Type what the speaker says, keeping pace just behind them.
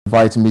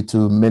inviting me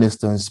to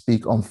minister and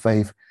speak on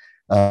faith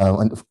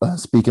and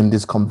speak in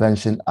this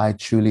convention. I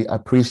truly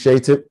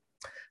appreciate it,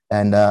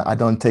 and I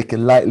don't take it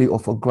lightly or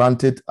for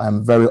granted.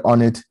 I'm very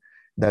honored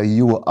that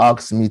you will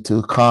ask me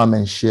to come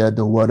and share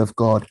the word of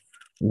God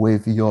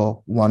with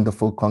your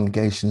wonderful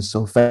congregation.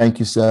 So thank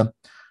you, sir.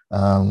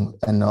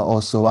 And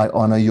also, I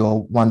honor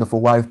your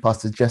wonderful wife,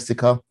 Pastor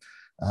Jessica.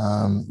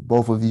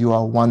 Both of you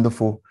are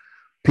wonderful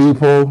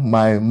people,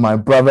 my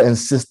brother and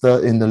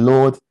sister in the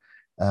Lord.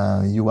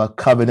 You are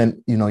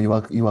covenant, you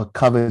are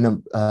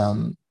covenant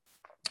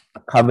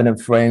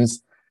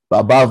friends. But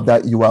above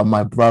that, you are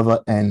my brother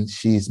and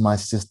she's my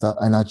sister.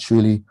 And I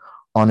truly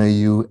honor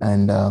you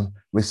and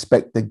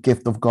respect the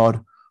gift of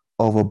God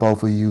over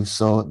both of you.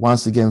 So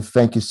once again,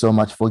 thank you so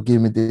much for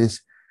giving me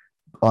this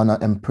honor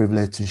and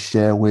privilege to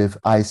share with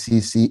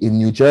ICC in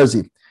New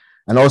Jersey.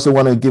 And I also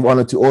want to give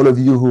honor to all of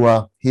you who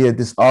are here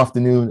this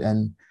afternoon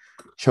and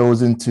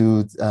chosen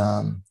to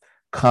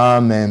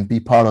come and be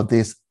part of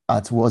this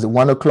at, was it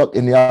 1 o'clock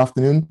in the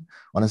afternoon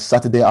on a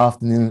Saturday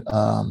afternoon.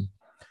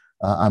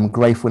 I'm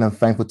grateful and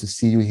thankful to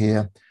see you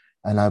here.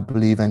 And I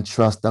believe and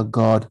trust that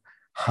God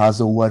has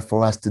a word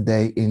for us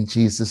today in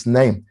Jesus'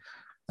 name.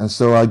 And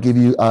so I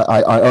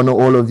honor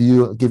all of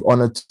you, give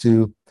honor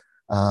to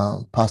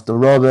Pastor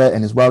Robert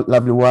and his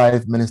lovely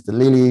wife, Minister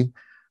Lily,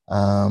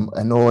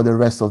 and all the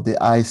rest of the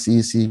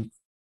ICC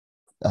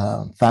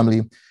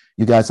family.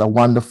 You guys are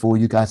wonderful.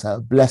 You guys are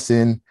a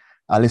blessing.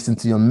 I listen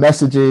to your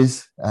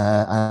messages.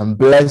 I'm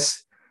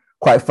blessed.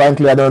 Quite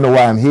frankly, I don't know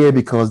why I'm here,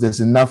 because there's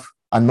enough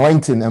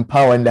anointing and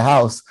power in the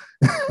house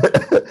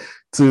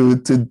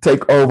to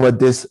take over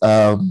this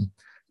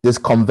this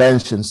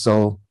convention.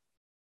 So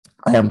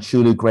I am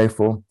truly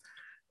grateful.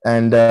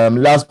 And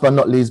last but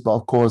not least, but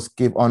of course,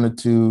 give honor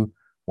to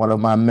one of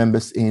my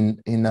members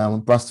in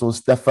Brussels,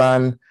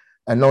 Stefan,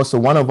 and also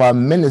one of our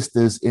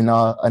ministers in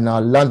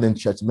our London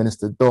church,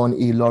 Minister Dawn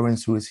E.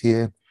 Lawrence, who is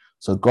here.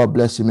 So God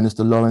bless you,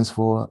 Minister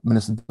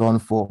Dawn,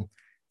 for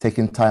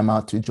taking time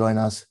out to join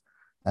us,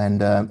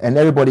 and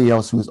everybody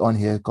else who's on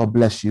here. God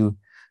bless you,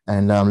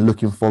 and I'm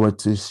looking forward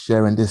to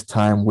sharing this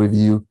time with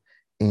you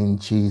in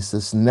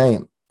Jesus'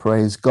 name.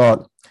 Praise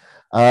God.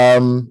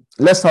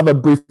 Let's have a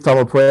brief time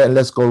of prayer and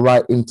let's go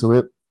right into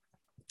it,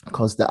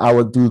 because the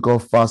hour do go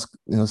fast.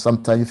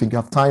 Sometimes you think you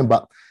have time,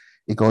 but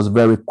it goes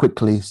very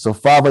quickly. So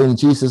Father, in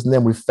Jesus'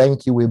 name, we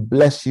thank you, we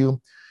bless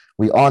you,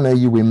 we honor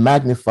you, we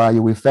magnify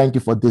you, we thank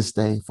you for this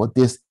day, for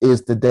this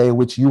is the day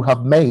which you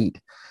have made.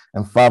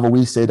 And Father,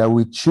 we say that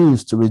we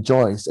choose to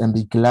rejoice and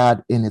be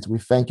glad in it. We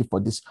thank you for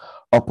this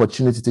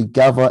opportunity to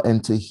gather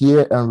and to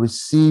hear and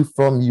receive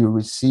from you,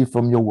 receive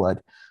from your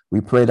word. We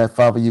pray that,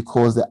 Father, you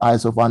cause the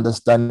eyes of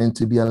understanding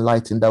to be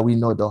enlightened, that we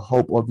know the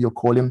hope of your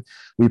calling.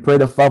 We pray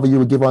that, Father, you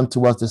will give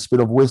unto us the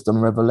spirit of wisdom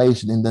and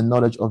revelation in the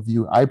knowledge of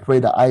you. I pray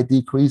that I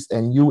decrease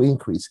and you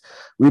increase.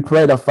 We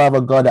pray that,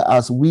 Father God, that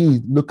as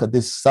we look at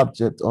this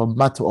subject or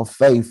matter of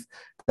faith,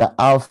 that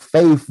our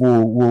faith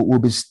will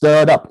be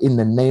stirred up in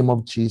the name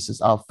of Jesus.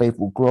 Our faith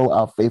will grow,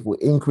 our faith will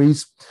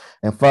increase.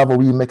 And Father,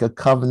 we make a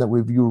covenant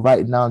with you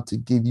right now to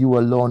give you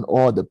alone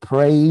all the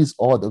praise,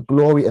 all the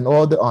glory, and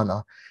all the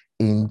honor.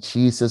 In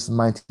Jesus'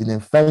 mighty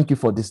name. Thank you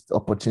for this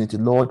opportunity,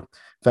 Lord.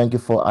 Thank you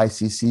for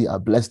ICC. I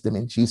bless them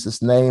in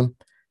Jesus' name.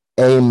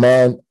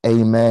 Amen,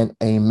 amen,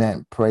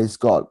 amen. Praise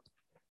God.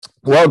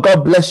 Well,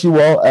 God bless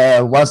you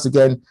all. Once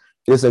again,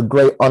 it's a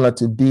great honor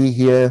to be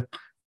here.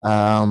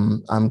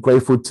 I'm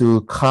grateful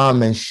to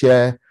come and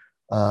share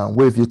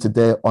with you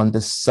today on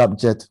the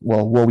subject,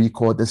 well, what we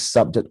call the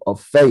subject of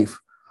faith.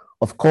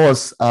 Of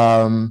course,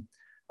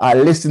 I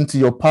listened to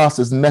your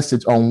pastor's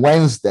message on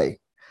Wednesday.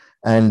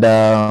 And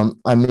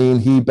I mean,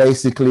 he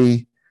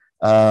basically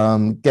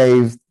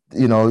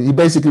he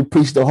basically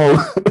preached the whole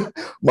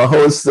my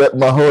whole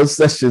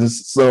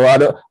sessions. So I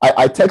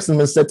texted him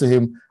and said to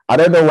him, I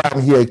don't know why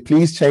I'm here.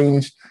 Please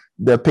change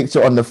the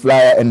picture on the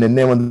flyer and the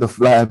name on the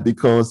flyer,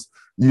 because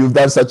you've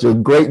done such a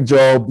great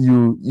job.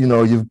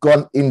 You've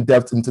gone in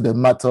depth into the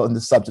matter on the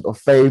subject of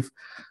faith.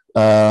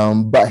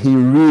 But he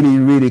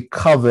really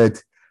covered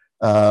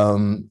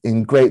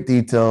in great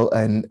detail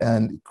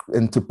and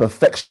to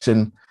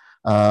perfection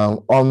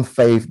on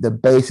faith, the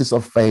basis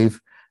of faith.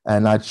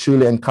 And I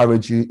truly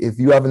encourage you, if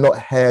you have not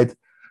heard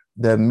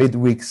the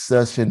midweek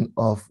session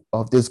of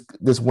this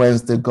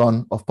Wednesday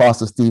gone of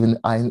Pastor Stephen,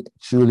 I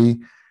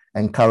truly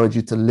encourage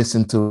you to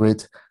listen to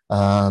it,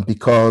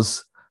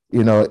 because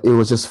it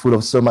was just full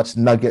of so much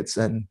nuggets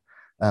and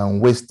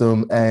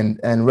wisdom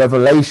and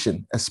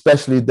revelation,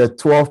 especially the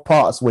 12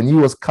 parts when he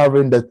was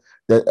covering at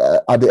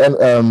the end,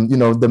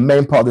 the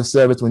main part of the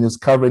service, when he was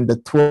covering the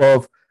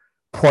 12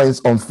 points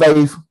on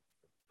faith.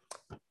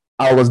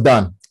 I was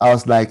done. I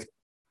was like,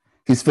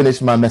 he's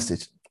finished my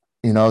message,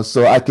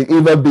 so I could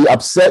either be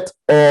upset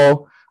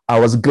or I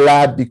was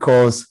glad,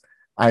 because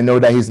I know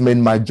that he's made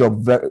my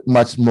job very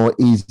much more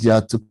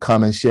easier to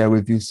come and share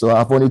with you. So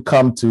I've only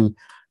come to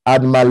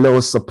add my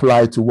little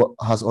supply to what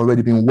has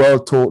already been well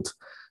taught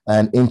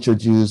and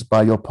introduced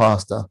by your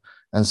pastor.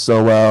 And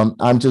so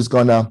I'm just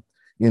gonna,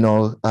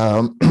 go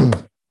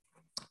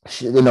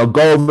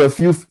over a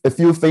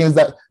few things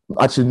that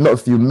actually not a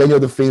few, many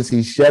of the things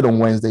he shared on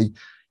Wednesday,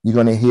 you're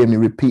going to hear me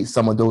repeat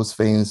some of those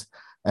things.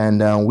 And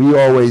we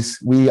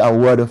are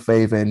Word of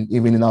Faith, and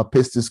even in our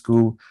Piston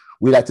School,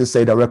 we like to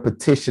say that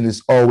repetition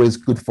is always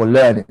good for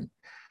learning.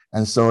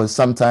 And so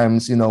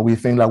sometimes, we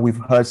think like we've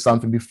heard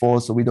something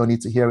before, so we don't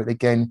need to hear it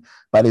again.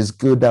 But it's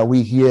good that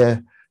we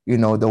hear,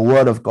 the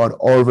Word of God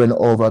over and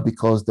over,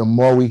 because the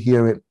more we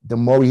hear it, the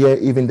more we hear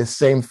even the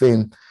same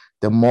thing,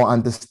 the more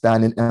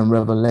understanding and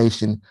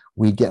revelation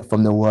we get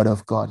from the Word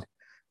of God.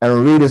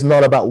 And really, it's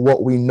not about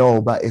what we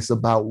know, but it's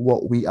about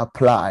what we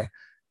apply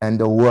and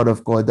the Word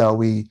of God that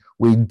we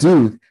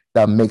do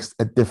that makes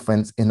a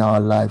difference in our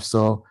lives.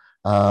 So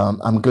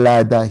I'm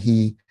glad that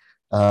he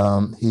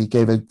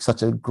gave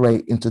such a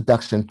great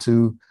introduction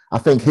to, I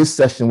think his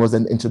session was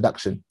an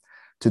introduction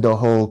to the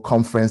whole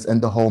conference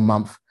and the whole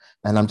month.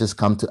 And I'm just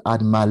come to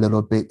add my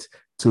little bit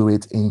to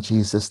it in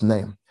Jesus'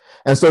 name.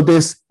 And so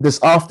this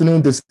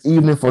afternoon, this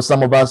evening, for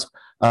some of us,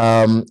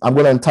 I'm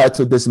going to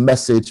entitle this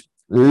message,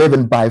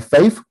 Living by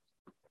Faith.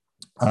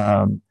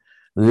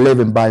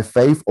 Living by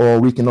faith, or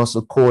we can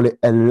also call it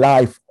a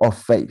life of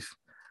faith.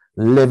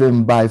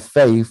 Living by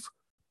faith,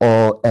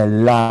 or a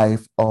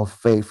life of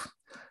faith.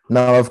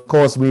 Now, of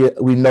course,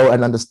 we know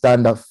and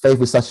understand that faith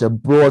is such a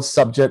broad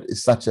subject.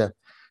 It's such a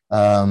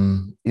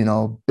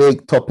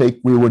big topic.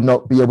 We would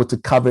not be able to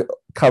cover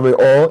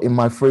it all in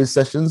my 3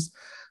 sessions.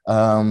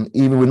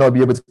 Even we'll not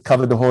be able to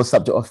cover the whole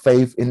subject of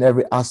faith in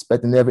every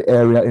aspect, in every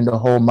area, in the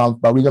whole month.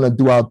 But we're going to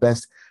do our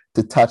best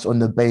to touch on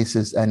the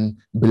basis and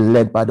be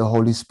led by the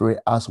Holy Spirit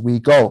as we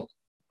go.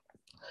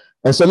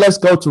 And so let's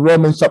go to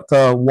Romans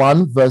chapter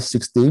 1, verse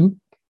 16.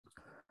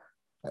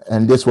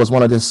 And this was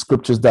one of the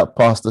scriptures that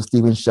Pastor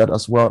Stephen shared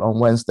as well on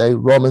Wednesday.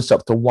 Romans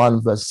chapter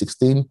 1, verse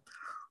 16.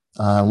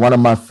 One of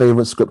my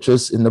favorite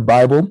scriptures in the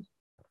Bible.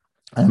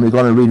 And we're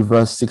going to read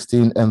verse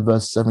 16 and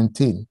verse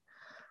 17.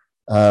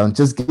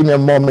 Just give me a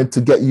moment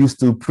to get used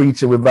to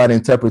preaching without an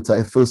interpreter.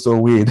 It feels so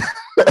weird.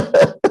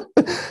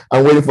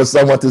 I'm waiting for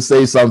someone to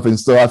say something.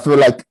 So I feel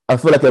like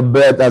a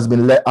bird has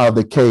been let out of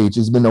the cage.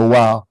 It's been a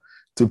while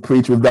to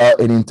preach without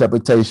any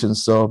interpretation.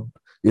 So,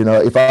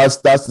 if I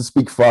start to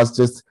speak fast,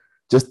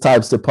 just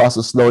type, say,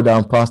 Pastor, slow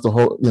down, Pastor,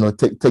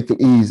 take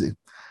it easy.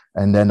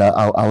 And then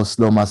I'll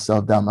slow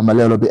myself down. I'm a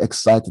little bit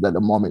excited at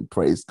the moment,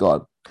 praise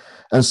God.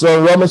 And so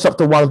in Romans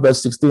chapter 1,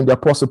 verse 16, the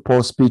Apostle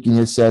Paul speaking,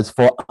 he says,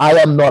 "For I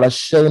am not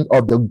ashamed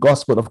of the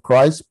gospel of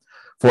Christ,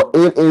 for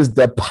it is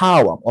the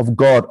power of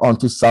God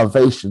unto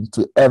salvation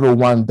to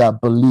everyone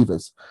that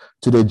believeth,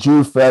 to the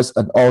Jew first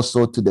and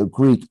also to the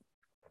Greek."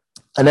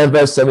 And then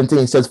verse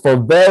 17 says, for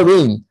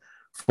in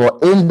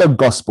the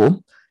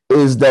gospel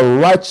is the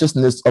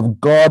righteousness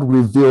of God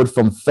revealed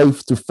from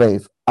faith to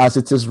faith, as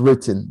it is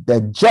written,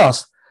 the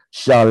just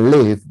shall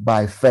live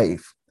by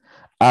faith.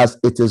 As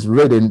it is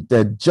written,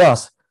 the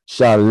just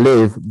shall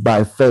live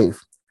by faith.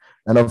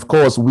 And of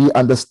course, we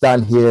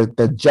understand here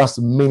the just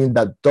meaning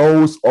that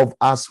those of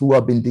us who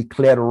have been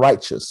declared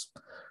righteous,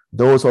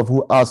 those of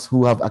us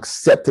who have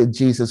accepted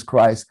Jesus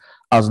Christ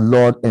as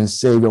Lord and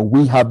Savior,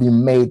 we have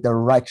been made the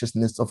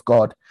righteousness of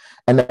God.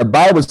 And the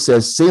Bible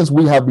says, since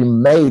we have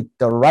been made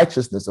the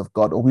righteousness of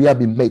God, or we have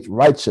been made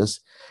righteous,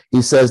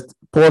 Paul says,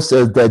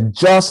 the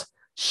just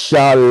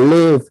shall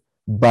live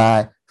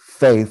by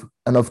faith.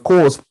 And of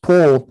course,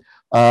 Paul,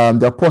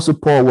 the Apostle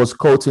Paul was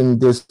quoting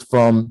this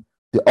from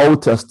the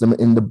Old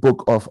Testament in the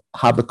book of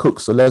Habakkuk.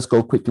 So let's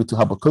go quickly to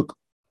Habakkuk.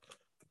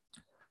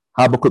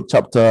 Habakkuk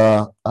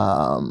chapter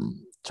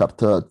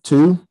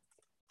 2.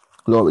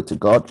 Glory to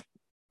God.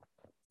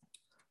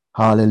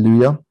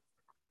 Hallelujah.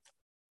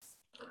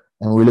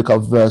 And we look at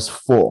verse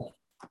 4.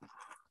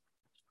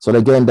 So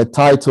again, the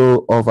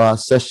title of our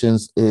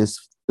sessions is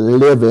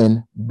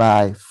Living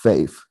by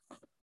Faith,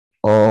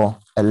 or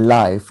a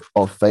life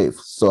of faith.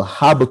 So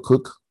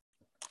Habakkuk,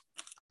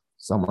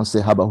 someone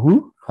say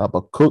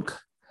Habakkuk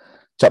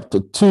chapter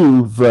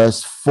 2,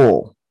 verse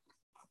 4.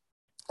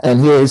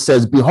 And here it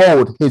says,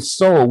 behold, his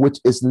soul which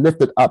is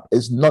lifted up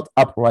is not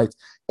upright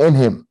in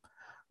him,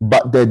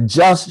 but the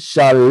just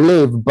shall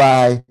live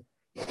by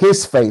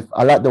his faith.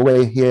 I like the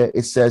way here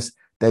it says,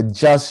 the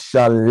just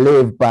shall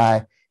live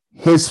by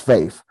his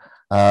faith.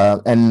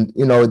 And,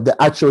 the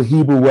actual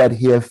Hebrew word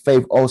here,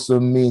 faith, also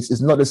means,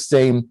 it's not the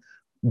same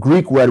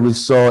Greek word we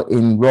saw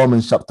in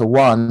Romans chapter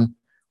 1,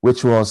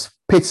 which was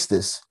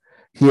pistis.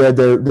 Here,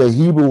 the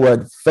Hebrew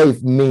word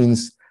faith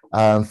means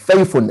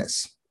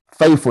faithfulness.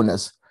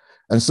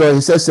 And so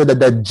he says that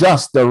the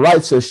just, the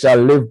righteous shall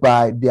live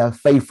by their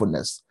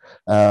faithfulness.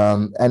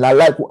 And I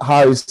like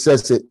how he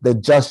says it, the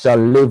just shall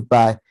live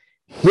by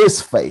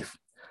his faith,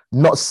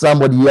 not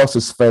somebody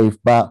else's faith,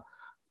 but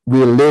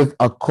we live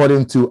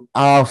according to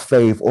our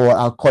faith, or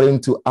according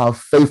to our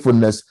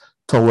faithfulness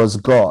towards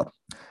God.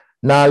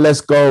 Now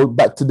let's go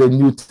back to the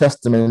New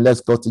Testament and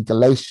let's go to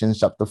Galatians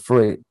chapter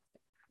 3.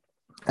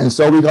 And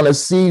so we're going to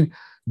see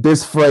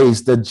this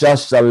phrase, the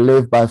just shall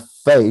live by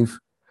faith,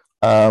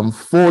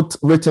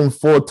 written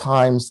 4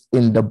 times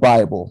in the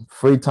Bible,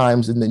 3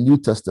 times in the New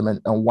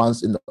Testament and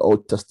once in the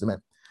Old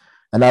Testament.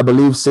 And I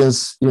believe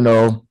since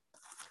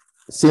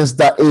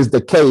that is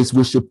the case,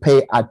 we should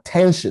pay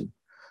attention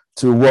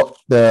to what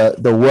the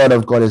word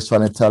of God is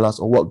trying to tell us,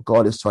 or what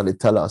God is trying to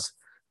tell us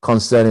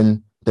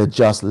concerning the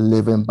just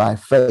living by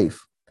faith.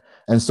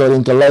 And so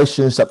in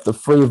Galatians chapter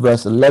 3,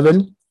 verse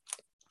 11,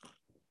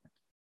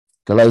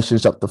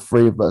 Galatians chapter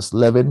 3, verse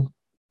 11,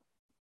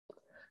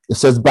 it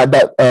says, but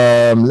that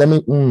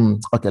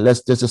okay,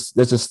 let's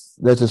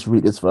just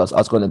read this first. I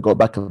was going to go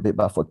back a bit,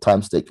 but for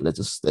time's sake, let's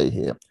just stay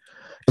here.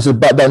 It says,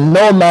 but that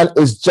no man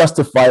is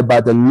justified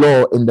by the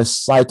law in the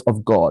sight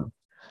of God.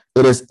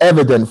 It is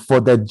evident, for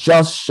the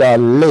just shall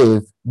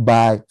live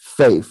by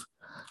faith.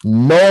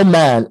 No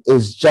man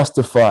is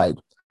justified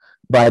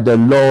by the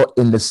law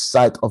in the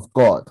sight of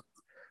God.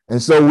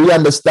 And so we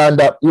understand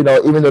that,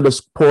 even though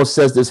Paul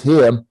says this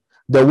here,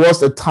 there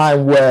was a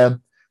time where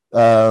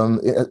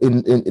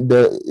in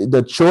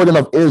the children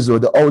of Israel,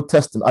 the Old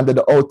Testament, under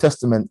the Old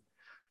Testament,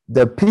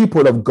 the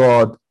people of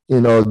God, they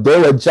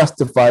were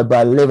justified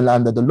by living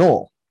under the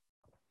law.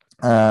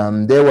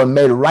 They were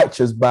made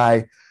righteous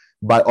by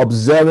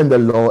observing the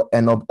law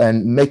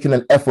and making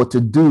an effort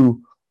to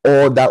do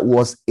all that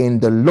was in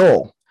the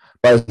law.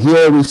 But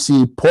here we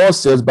see Paul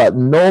says, but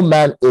no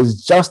man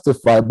is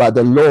justified by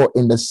the law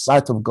in the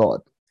sight of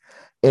God.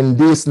 In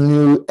this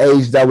new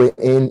age that we're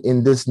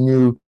in this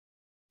new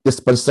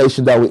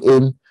dispensation that we're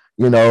in,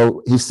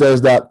 he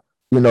says that,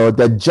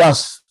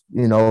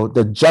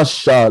 the just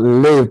shall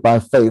live by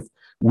faith.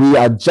 We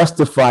are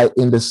justified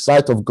in the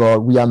sight of God.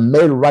 We are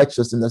made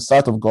righteous in the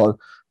sight of God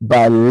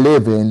by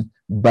living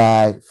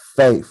by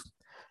faith.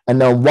 And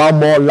then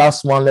one more,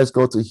 last one. Let's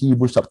go to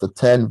Hebrews chapter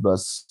 10,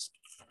 verse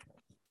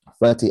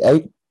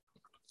 38.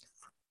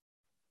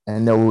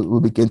 And then we'll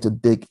begin to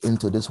dig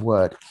into this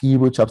word.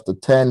 Hebrews chapter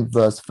 10,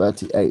 verse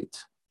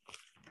 38.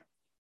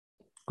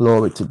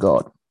 Glory to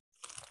God.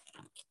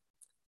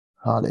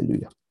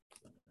 Hallelujah.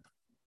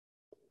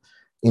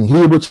 In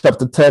Hebrews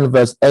chapter 10,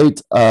 verse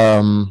 8,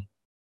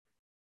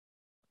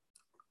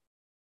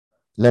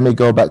 let me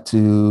go back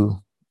to,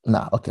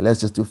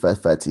 let's just do verse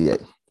 38.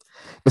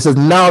 It says,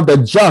 now the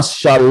just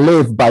shall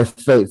live by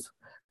faith.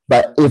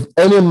 But if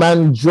any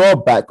man draw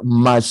back,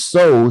 my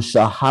soul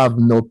shall have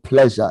no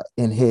pleasure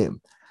in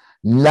him.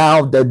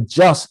 Now the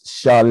just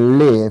shall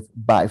live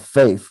by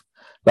faith.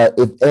 But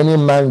if any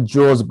man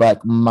draws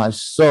back, my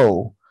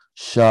soul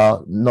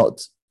shall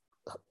not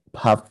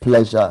have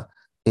pleasure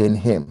in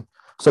him.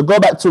 So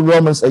go back to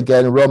Romans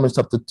again, Romans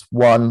chapter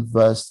 1,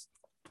 verse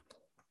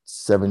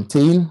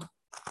 17.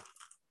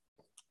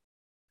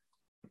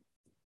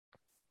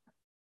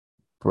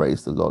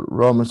 Praise the Lord.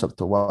 Romans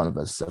chapter 1,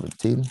 verse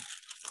 17.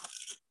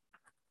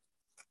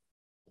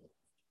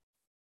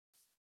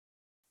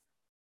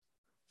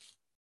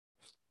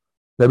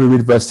 Let me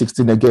read verse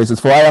 16 again. It says,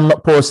 for I am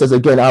not, Paul says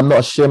again, I am not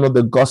ashamed of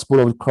the gospel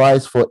of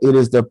Christ, for it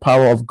is the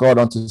power of God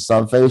unto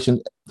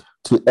salvation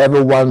to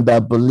everyone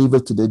that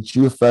believeth, to the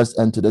Jew first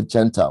and to the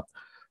Gentile.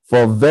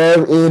 For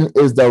therein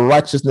is the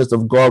righteousness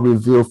of God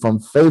revealed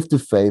from faith to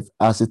faith,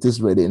 as it is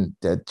written,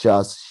 the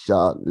just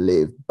shall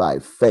live by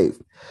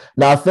faith.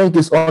 Now, I think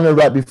it's only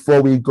right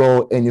before we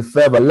go any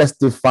further, let's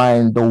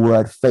define the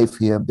word faith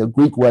here, the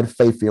Greek word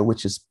faith here,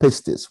 which is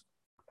pistis.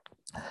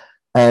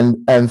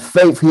 And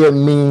faith here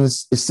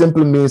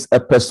simply means a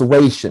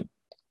persuasion.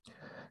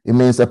 It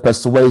means a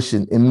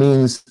persuasion.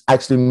 It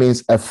actually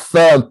means a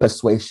firm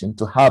persuasion,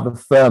 to have a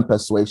firm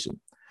persuasion.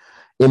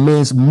 It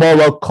means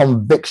moral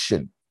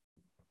conviction.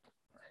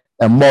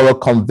 A moral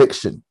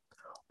conviction,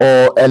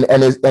 and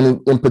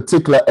in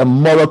particular, a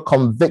moral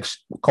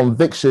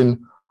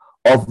conviction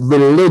of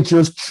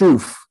religious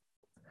truth,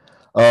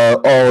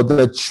 or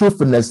the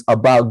truthfulness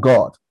about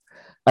God.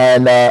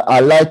 And I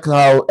like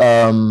how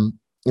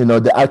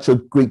the actual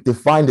Greek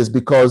defined this,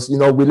 because we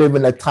live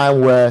in a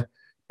time where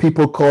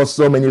people call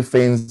so many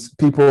things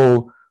faith,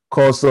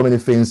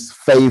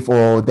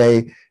 or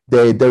they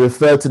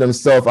refer to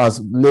themselves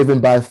as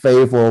living by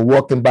faith or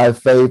walking by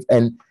faith,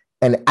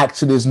 and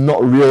actually it's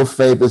not real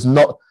faith. It's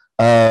not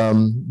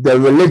the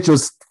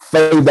religious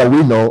faith that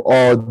we know,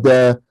 or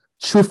the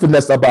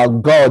truthfulness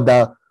about God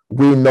that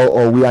we know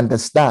or we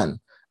understand.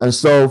 And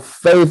so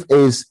faith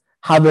is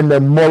having the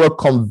moral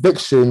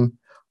conviction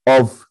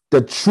of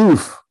the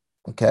truth,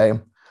 okay,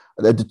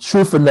 the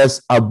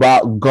truthfulness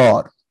about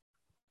God.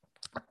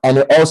 And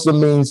it also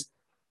means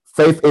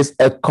faith is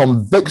a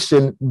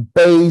conviction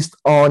based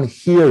on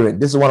hearing.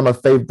 This is one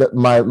of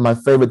my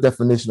favorite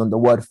definition on the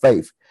word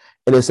faith.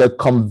 It is a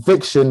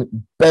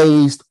conviction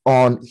based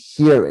on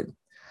hearing.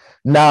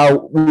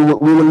 Now, we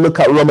will look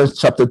at Romans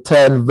chapter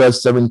 10,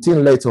 verse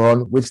 17 later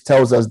on, which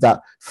tells us that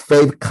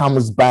faith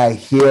comes by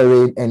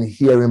hearing, and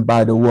hearing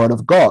by the word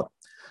of God.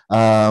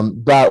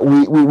 But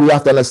we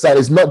have to understand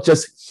it's not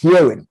just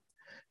hearing.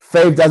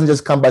 Faith doesn't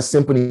just come by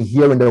simply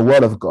hearing the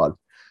word of God,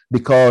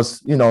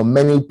 because,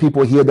 many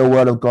people hear the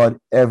word of God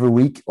every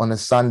week on a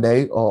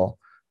Sunday, or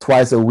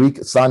twice a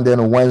week, Sunday and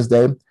a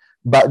Wednesday,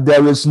 but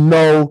there is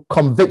no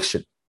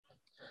conviction.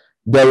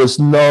 There is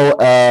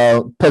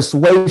no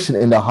persuasion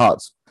in the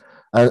hearts.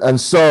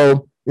 And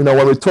so, when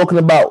we're talking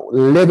about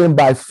living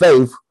by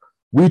faith,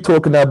 we're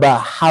talking about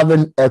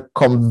having a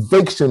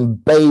conviction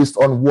based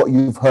on what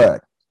you've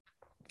heard.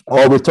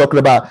 or we're talking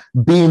about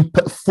being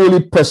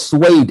fully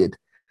persuaded,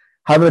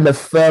 having a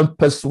firm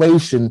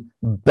persuasion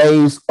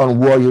based on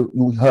what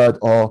you heard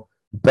or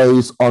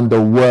based on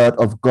the word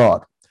of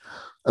God.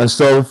 And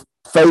so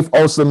faith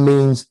also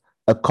means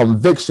a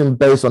conviction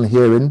based on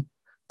hearing,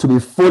 to be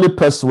fully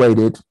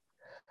persuaded.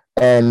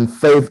 And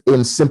faith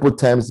in simple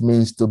terms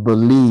means to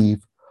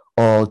believe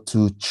or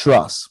to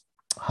trust.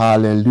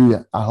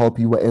 Hallelujah. I hope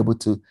you were able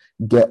to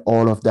get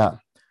all of that.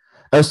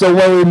 And so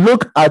when we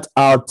look at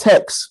our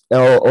text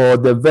or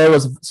the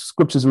various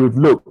scriptures we've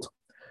looked,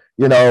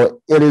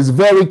 it is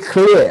very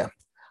clear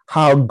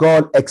how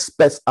God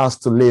expects us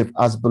to live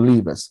as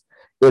believers.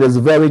 It is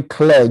very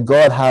clear.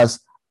 God has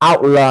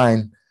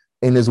outlined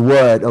in his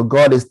word, or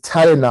God is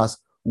telling us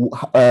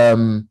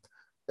what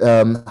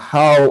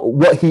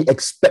he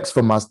expects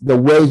from us, the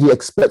way he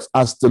expects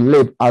us to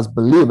live as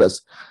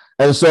believers.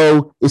 And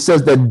so it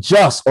says the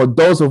just, or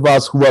those of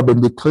us who have been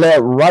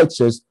declared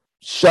righteous,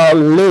 shall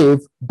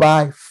live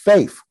by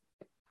faith.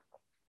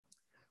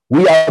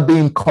 We are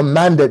being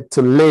commanded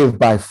to live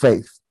by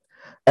faith.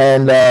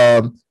 And,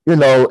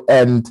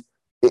 and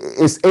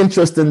it's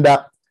interesting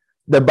that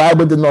the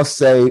Bible did not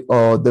say,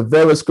 or the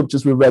various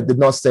scriptures we read did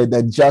not say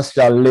that just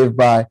shall live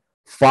by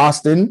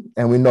fasting.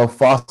 And we know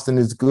fasting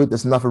is good.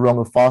 There's nothing wrong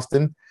with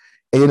fasting.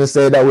 It didn't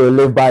say that we'll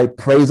live by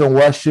praise and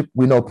worship.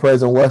 We know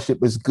praise and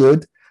worship is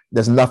good.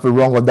 There's nothing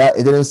wrong with that.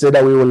 It didn't say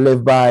that we will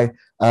live by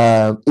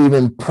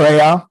even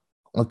prayer.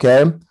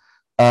 Okay.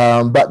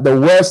 But the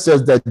word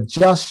says that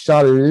just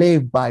shall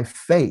live by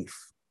faith.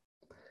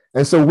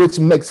 And so which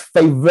makes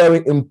faith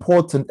very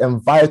important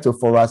and vital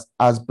for us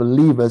as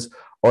believers,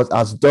 or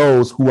as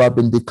those who have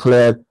been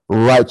declared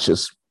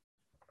righteous.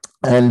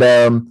 And,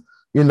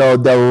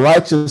 the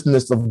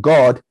righteousness of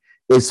God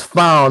is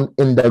found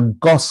in the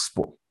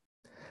gospel.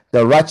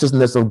 The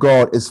righteousness of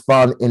God is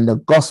found in the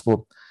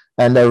gospel.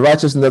 And the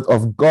righteousness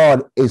of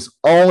God is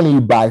only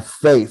by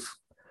faith,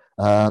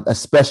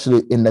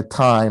 especially in the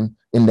time,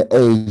 in the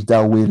age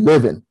that we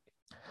live in.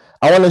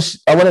 I want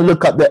to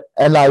look at the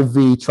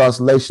NIV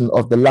translation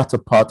of the latter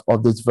part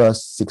of this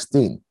verse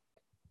 16.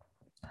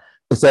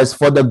 It says,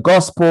 for in the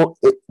gospel,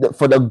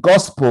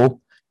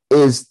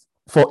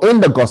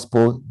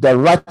 the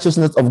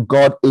righteousness of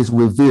God is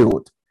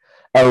revealed,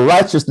 a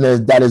righteousness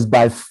that is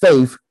by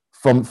faith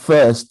from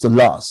first to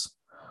last.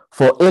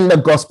 For in the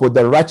gospel,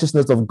 the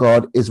righteousness of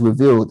God is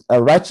revealed,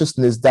 a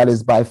righteousness that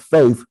is by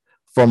faith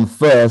from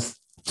first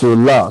to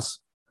last.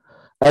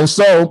 And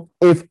so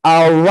if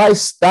our right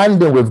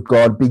standing with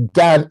God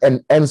began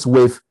and ends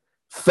with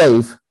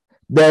faith,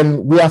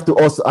 then we have to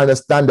also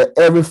understand that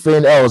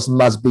everything else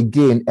must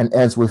begin and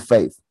ends with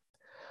faith.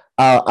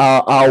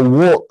 Our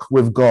walk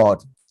with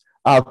God,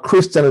 our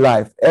Christian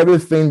life,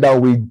 everything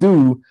that we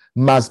do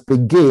must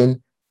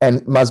begin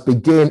and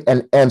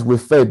end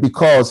with faith,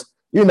 because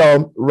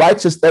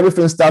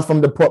everything starts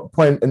from the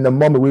point in the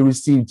moment we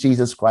receive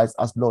Jesus Christ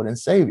as Lord and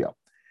Savior.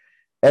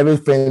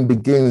 Everything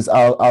begins,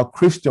 our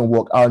Christian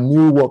walk, our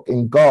new walk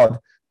in God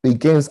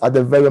begins at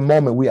the very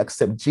moment we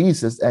accept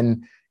Jesus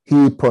and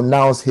God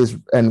pronounced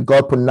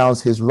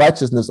his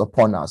righteousness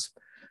upon us.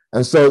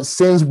 And so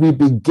since we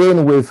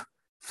begin with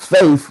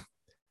faith,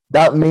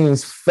 that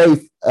means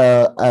faith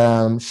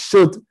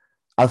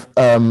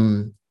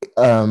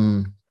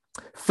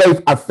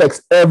faith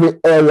affects every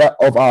area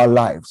of our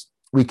lives.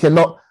 We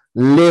cannot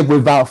live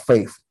without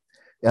faith.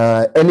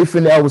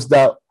 Anything else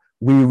that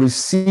we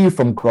receive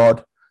from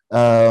God,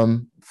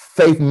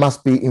 faith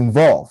must be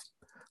involved.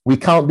 We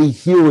can't be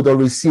healed or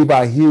receive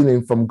our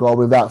healing from God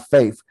without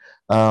faith.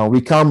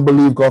 We can't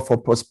believe God for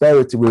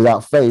prosperity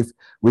without faith.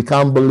 We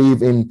can't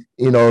believe in,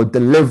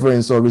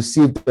 deliverance or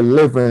receive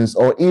deliverance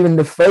or even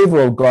the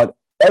favor of God.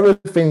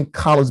 Everything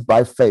comes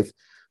by faith.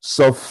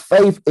 So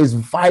faith is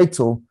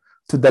vital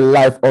to the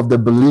life of the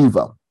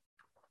believer.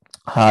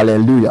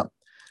 Hallelujah.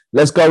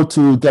 Let's go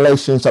to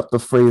Galatians chapter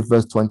 3,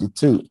 verse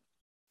 22.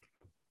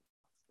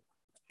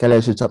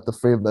 Galatians chapter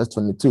 3, verse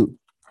 22.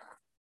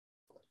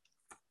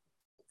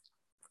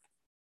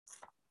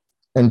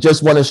 And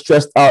just want to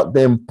stress out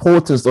the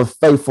importance of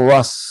faith for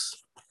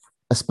us,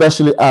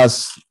 especially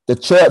as the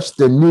church,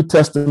 the New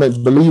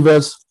Testament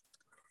believers.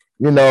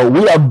 We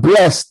are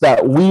blessed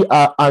that we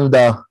are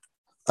under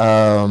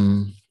a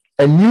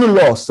new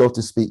law, so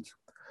to speak,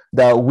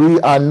 that we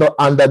are not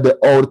under the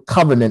old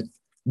covenant,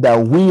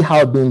 that we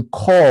have been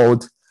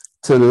called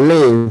to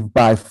live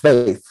by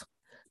faith.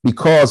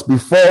 Because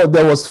before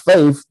there was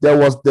faith, there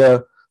was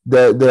the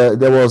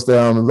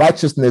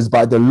righteousness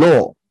by the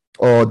law,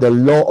 or the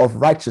law of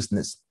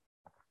righteousness.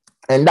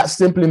 And that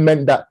simply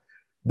meant that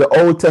the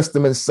Old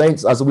Testament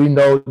saints, as we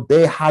know,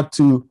 they had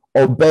to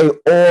obey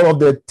all of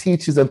the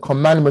teachings and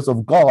commandments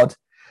of God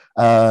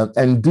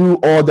and do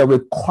all the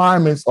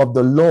requirements of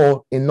the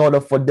law in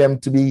order for them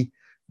to be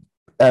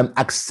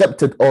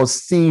accepted or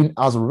seen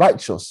as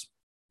righteous.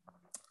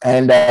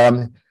 And,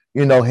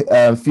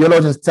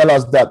 theologians tell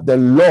us that the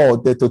law,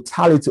 the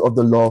totality of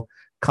the law,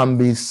 can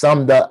be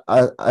summed up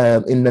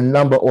in the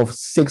number of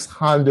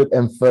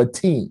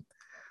 613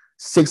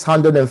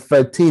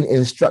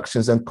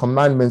 instructions and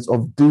commandments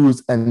of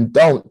do's and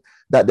don't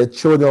that the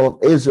children of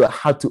Israel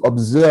had to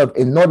observe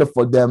in order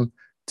for them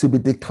to be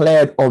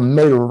declared or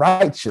made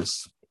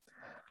righteous.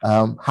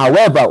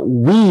 However,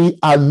 we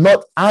are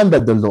not under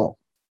the law.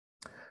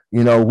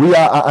 You know, we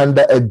are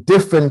under a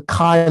different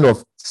kind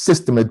of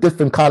system, a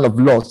different kind of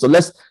law. So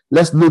let's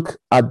look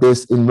at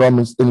this in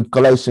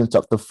Galatians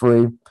chapter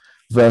 3,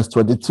 verse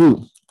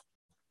 22.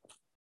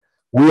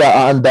 We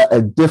are under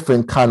a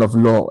different kind of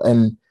law,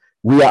 and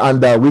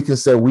we can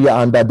say we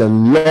are under the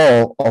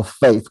law of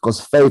faith,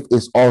 because faith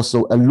is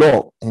also a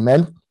law.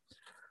 Amen.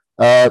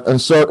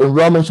 And so in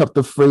Romans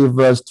chapter 3,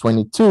 verse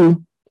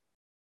 22,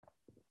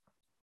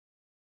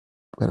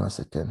 wait a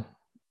second.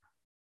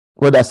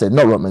 What did I say?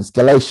 Not Romans,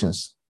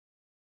 Galatians.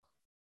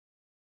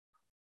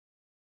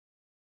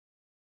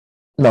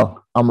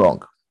 No, I'm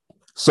wrong.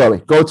 Sorry.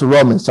 Go to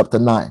Romans chapter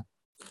 9.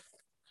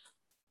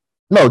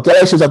 No,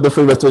 Galatians chapter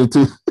 3, verse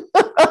 22.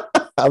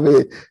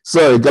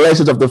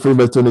 Galatians chapter 3,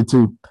 verse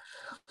 22.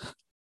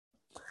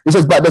 It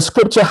says, but the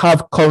scripture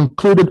have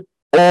concluded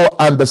all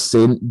under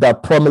sin,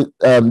 that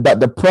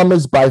the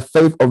promise by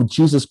faith of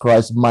Jesus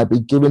Christ might be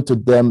given to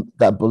them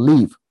that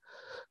believe.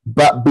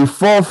 But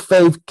before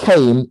faith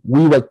came,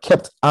 we were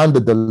kept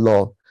under the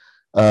law,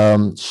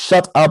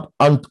 shut up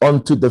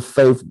unto the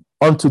faith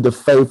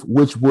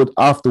which would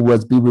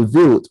afterwards be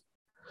revealed.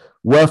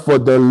 Wherefore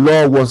the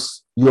law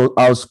was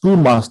our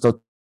schoolmaster to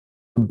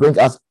bring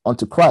us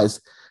unto Christ,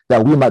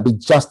 that we might be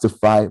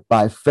justified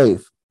by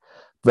faith.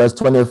 Verse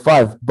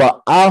 25, but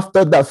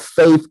after that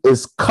faith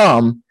is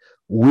come,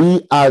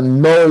 we are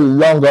no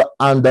longer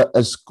under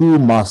a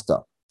schoolmaster.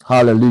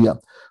 Hallelujah.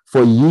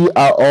 For ye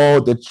are all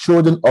the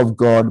children of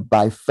God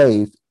by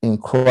faith in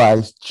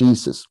Christ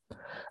Jesus.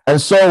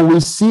 And so we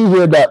see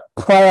here that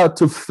prior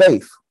to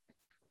faith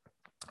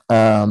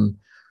coming,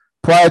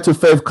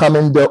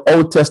 the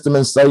Old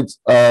Testament saints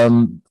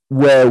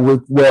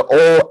were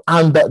all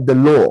under the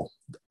law,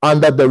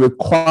 under the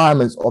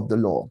requirements of the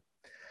law.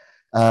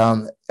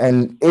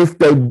 And if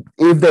they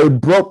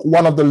broke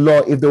one of the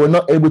law, if they were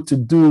not able to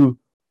do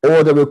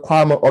all the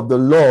requirement of the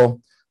law,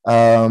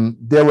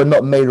 they were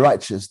not made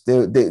righteous.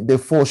 They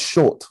fall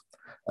short.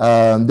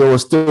 They were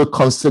still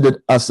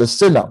considered as a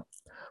sinner.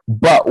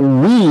 But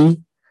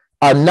we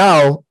are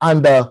now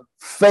under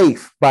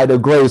faith by the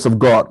grace of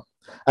God.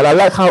 And I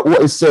like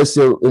what it says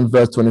here in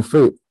verse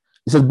 23. It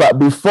says, but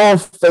before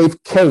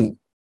faith came,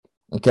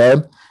 okay?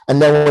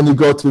 And then when you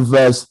go to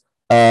verse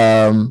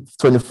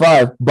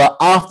 25, but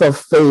after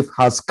faith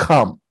has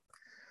come.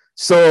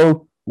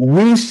 So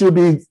we should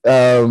be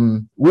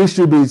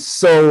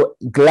so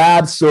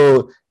glad,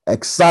 so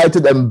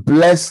excited and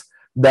blessed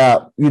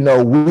that, you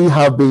know, we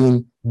have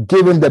been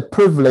given the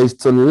privilege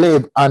to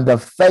live under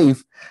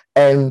faith,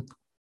 and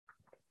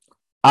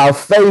our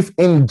faith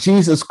in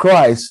Jesus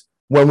Christ,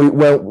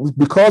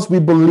 because we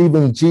believe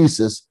in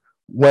Jesus,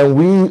 when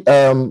we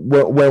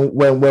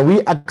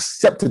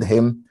accepted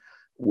him,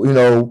 you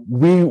know,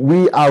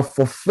 we are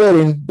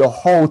fulfilling the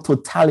whole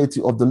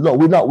totality of the law.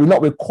 We're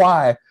not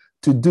required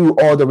to do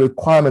all the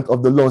requirements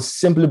of the law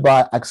simply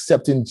by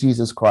accepting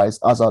Jesus Christ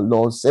as our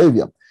Lord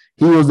Savior.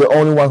 He was the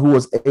only one who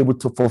was able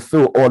to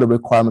fulfill all the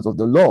requirements of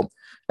the law.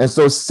 And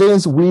so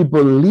since we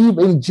believe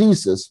in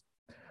Jesus,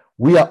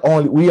 we are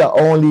under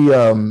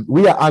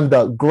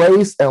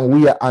grace and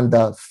we are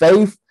under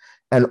faith.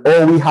 And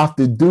all we have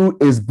to do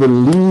is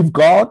believe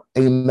God,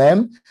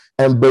 amen,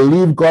 and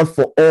believe God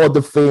for all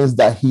the things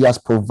that he has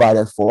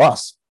provided for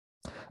us.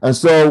 And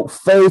so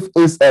faith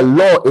is a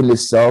law in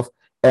itself,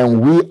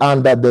 and we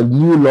under the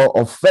new law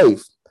of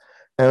faith.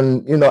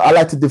 And, you know, I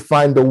like to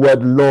define the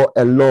word law,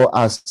 a law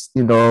as,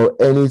 you know,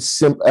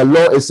 a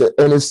law is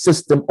any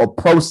system or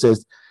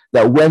process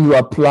that when you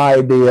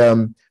apply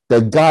the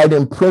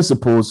guiding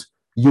principles,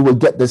 you will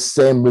get the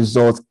same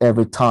results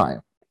every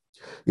time.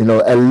 You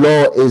know, a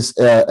law is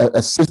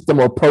a system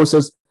or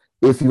process.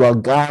 If you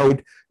apply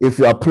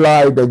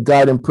the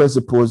guiding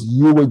principles,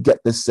 you will get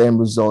the same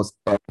results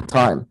every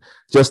time,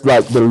 just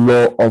like the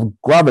law of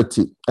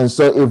gravity. And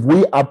so if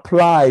we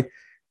apply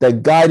the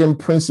guiding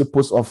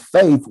principles of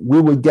faith, we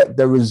will get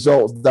the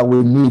results that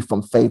we need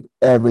from faith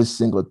every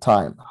single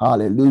time.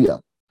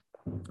 Hallelujah.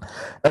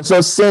 And so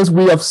since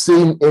we have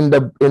seen in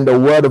the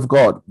word of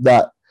God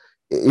that,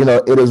 you know,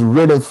 it is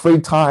written 3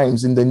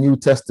 times in the New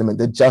Testament,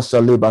 the just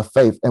shall live by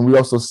faith. And we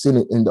also seen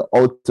it in the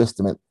Old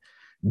Testament.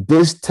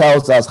 This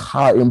tells us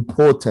how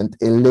important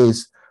it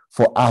is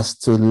for us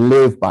to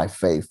live by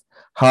faith,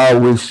 how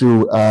we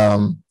should,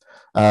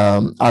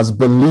 as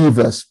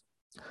believers,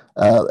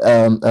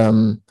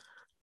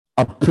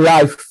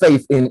 apply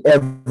faith in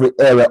every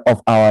area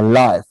of our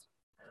life.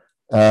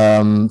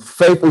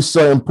 Faith is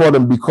so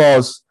important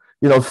because,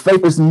 you know,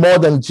 faith is more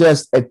than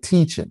just a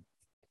teaching.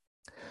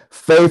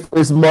 Faith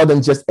is more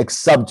than just a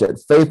subject.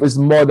 Faith is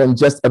more than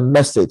just a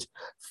message.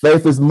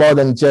 Faith is more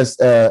than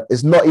just,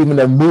 it's not even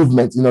a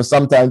movement. You know,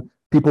 sometimes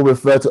people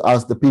refer to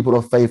us, the people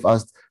of faith,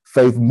 as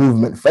faith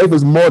movement. Faith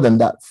is more than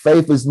that.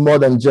 Faith is more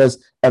than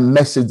just a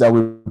message that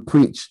we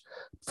preach.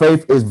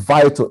 Faith is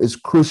vital, it's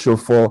crucial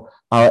for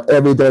our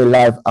everyday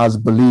life as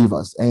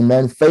believers.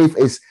 Amen. Faith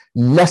is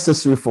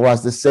necessary for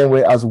us the same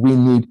way as we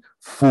need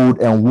food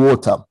and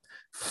water.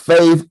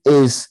 Faith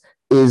is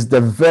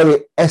the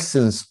very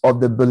essence of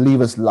the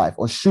believer's life,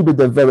 or should be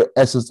the very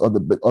essence of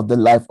the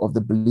life of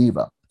the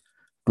believer.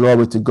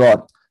 Glory to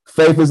God.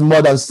 Faith is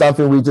more than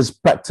something we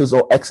just practice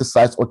or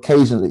exercise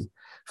occasionally.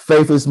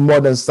 Faith is more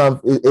than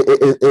something.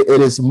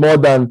 It is more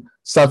than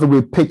something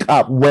we pick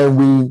up when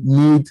we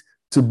need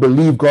to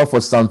believe God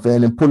for something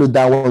and then pull it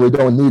down when we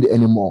don't need it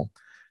anymore.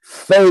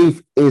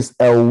 Faith is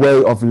a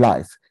way of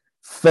life.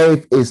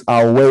 Faith is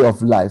our way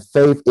of life.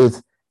 Faith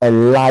is a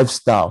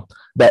lifestyle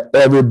that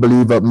every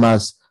believer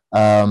must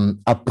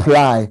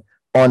apply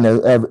on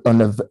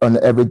an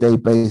everyday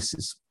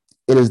basis.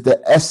 It is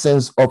the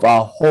essence of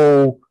our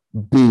whole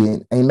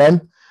being.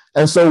 Amen.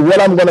 And so what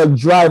I'm going to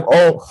drive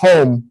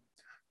home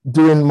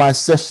during my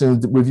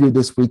session with you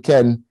this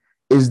weekend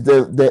is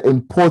the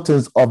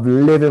importance of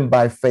living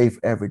by faith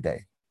every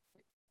day.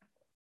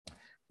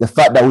 The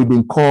fact that we've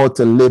been called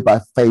to live by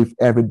faith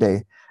every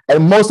day.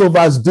 And most of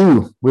us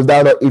do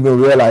without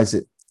even realize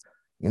it.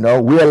 We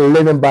are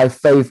living by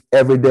faith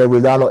every day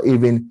without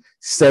even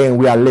saying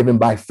we are living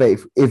by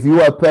faith. If you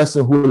are a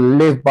person who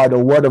lives by the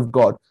word of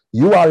God,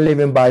 you are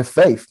living by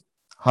faith.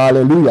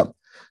 Hallelujah.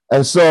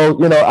 And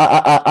so,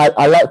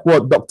 I like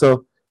what God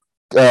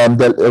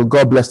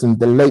bless him,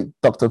 the late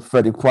Dr.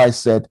 Frederick Price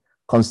said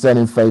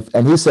concerning faith.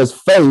 And he says,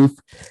 faith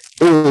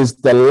is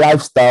the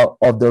lifestyle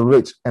of the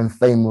rich and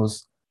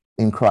famous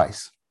in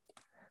Christ.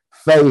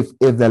 Faith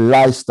is the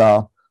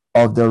lifestyle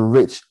of the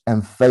rich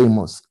and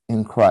famous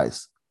in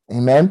Christ.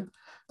 Amen.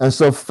 And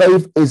so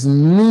faith is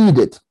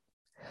needed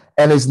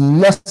and is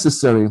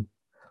necessary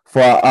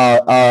for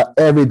our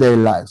everyday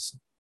lives.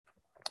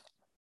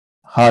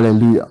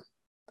 Hallelujah.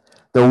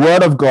 The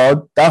word of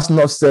God does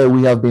not say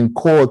we have been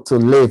called to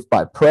live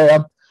by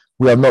prayer.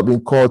 We have not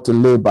been called to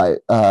live by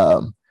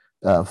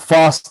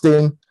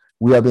fasting.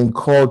 We have been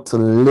called to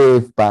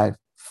live by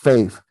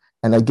faith.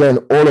 And again,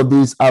 all of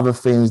these other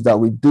things that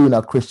we do in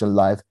our Christian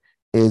life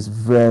is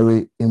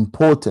very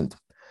important.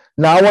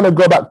 Now, I want to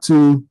go back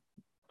to,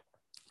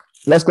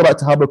 let's go back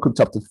to Habakkuk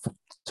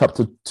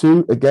chapter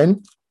 2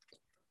 again.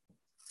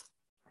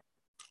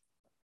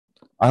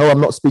 I hope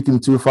I'm not speaking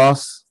too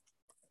fast.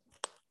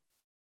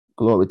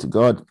 Glory to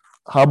God.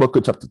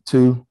 Habakkuk chapter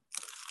 2.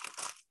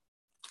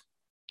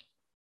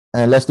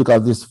 And let's look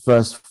at this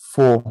verse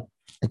 4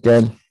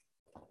 again.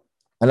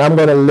 And I'm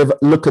going to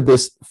look at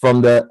this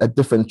from a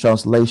different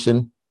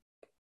translation.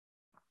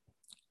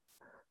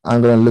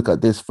 I'm going to look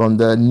at this from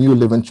the New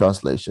Living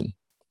Translation,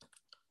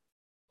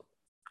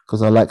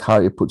 because I like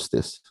how it puts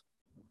this.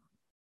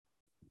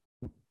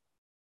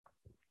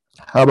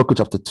 Habakkuk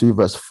chapter 2,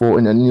 verse 4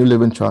 in the New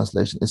Living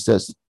Translation. It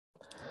says,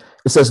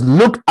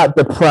 look at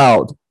the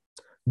proud.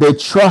 They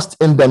trust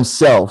in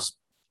themselves,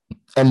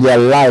 and their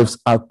lives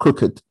are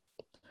crooked.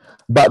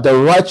 But the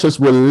righteous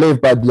will live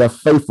by their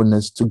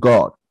faithfulness to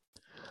God.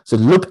 So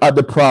look at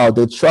the proud.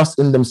 They trust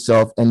in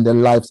themselves, and their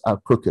lives are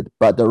crooked.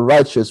 But the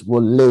righteous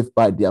will live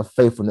by their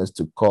faithfulness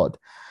to God.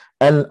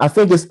 And I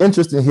think it's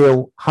interesting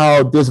here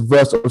how this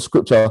verse of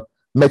scripture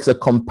makes a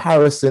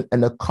comparison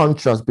and a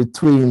contrast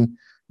between,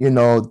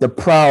 the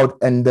proud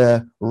and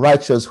the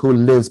righteous who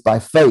lives by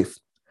faith.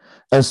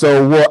 And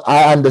so what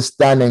I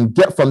understand and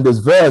get from this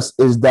verse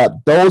is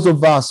that those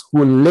of us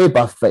who live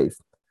by faith,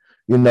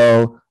 we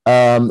are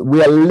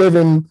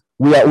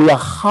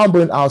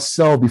humbling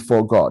ourselves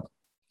before God.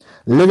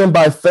 Living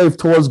by faith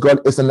towards God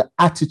is an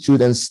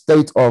attitude and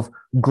state of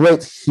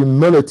great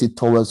humility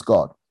towards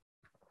God.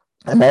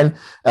 Amen.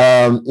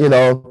 When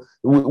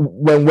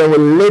we're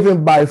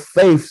living by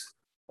faith,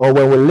 or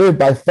when we live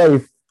by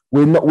faith,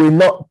 we're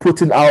not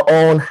putting our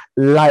own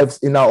lives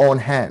in our own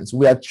hands.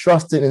 We are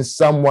trusting in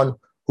someone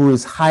who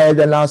is higher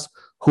than us,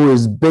 who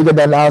is bigger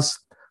than us,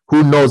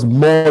 who knows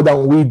more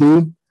than we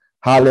do.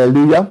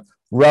 Hallelujah.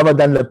 Rather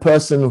than the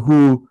person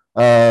who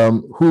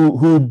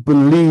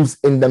believes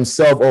in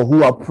themselves, or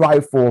who are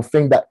prideful,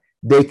 think that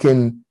they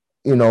can,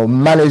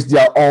 manage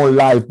their own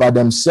life by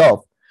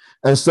themselves.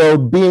 And so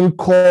being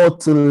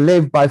called to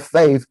live by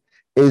faith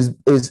is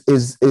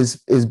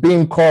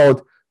being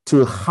called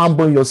to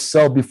humble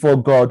yourself before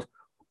God,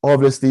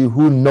 obviously,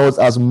 who knows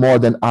us more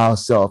than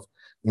ourselves.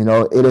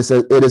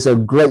 It is a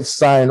great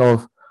sign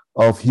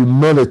of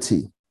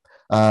humility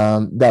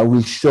that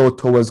we show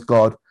towards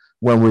God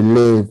when we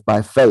live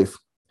by faith.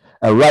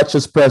 A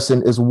righteous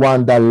person is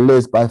one that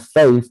lives by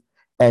faith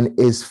and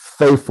is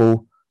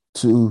faithful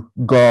to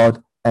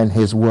God and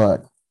his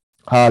word.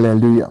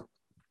 Hallelujah.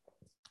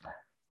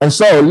 And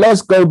so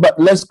let's go back.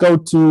 Let's go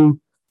to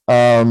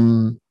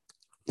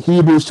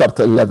Hebrews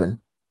chapter 11.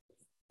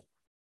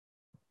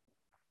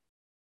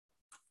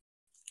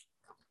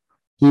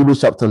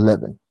 Hebrews chapter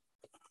 11.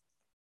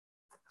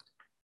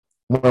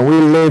 When we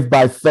live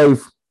by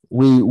faith,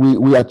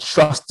 we are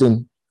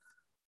trusting,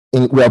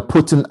 we are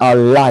putting our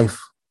life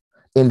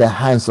in the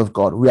hands of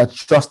God. We are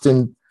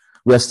trusting,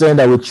 we are saying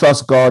that we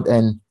trust God,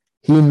 and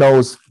he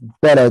knows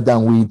better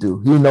than we do.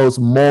 He knows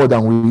more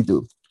than we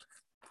do.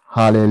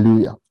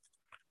 Hallelujah.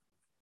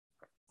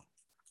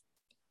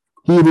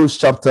 Hebrews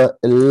chapter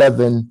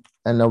 11,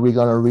 and then we're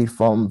going to read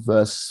from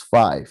verse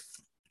 5.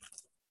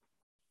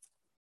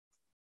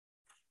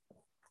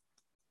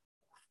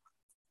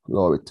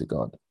 Glory to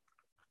God.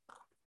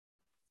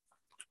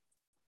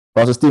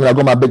 Pastor Stephen, I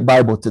got my big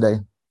Bible today,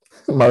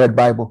 my red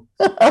Bible.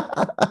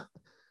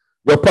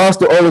 Your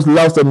pastor always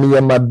laughs at me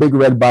and my big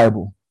red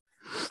Bible.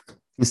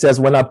 He says,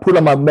 when I put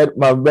on my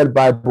red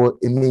Bible,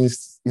 it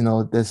means,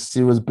 there's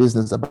serious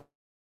business about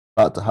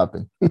to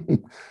happen.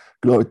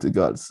 Glory to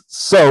God.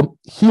 So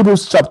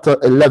Hebrews chapter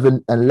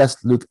 11, and let's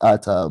look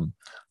at, I'll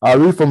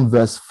read from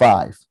verse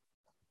 5.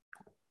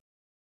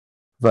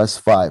 Verse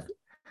 5.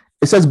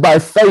 It says, by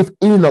faith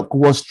Enoch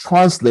was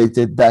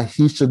translated that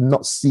he should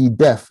not see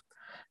death,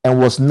 and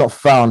was not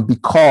found,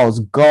 because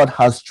God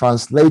has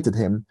translated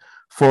him.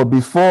 For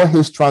before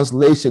his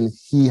translation,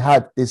 he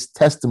had this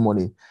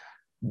testimony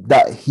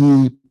that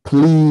he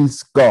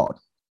pleased God.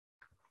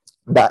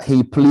 That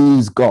he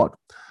pleased God.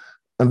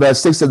 And verse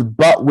 6 says,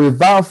 but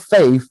without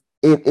faith,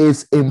 it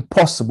is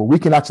impossible. We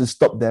can actually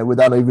stop there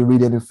without even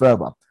reading any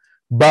further.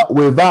 But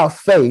without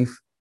faith,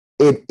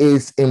 it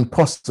is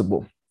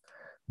impossible.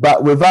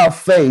 But without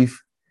faith,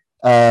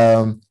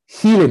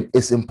 healing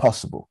is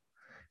impossible.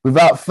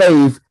 Without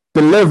faith,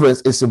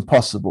 deliverance is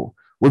impossible.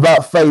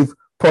 Without faith,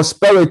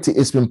 prosperity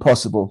is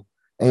impossible.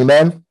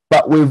 Amen.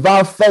 But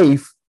without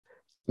faith,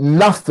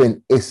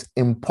 nothing is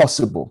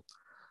impossible.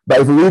 But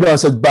if we read on, it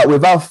says, but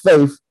without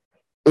faith,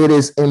 it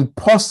is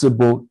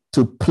impossible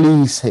to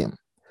please him.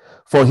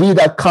 For he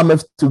that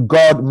cometh to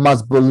God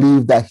must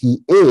believe that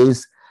he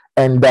is,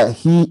 and that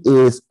he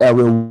is a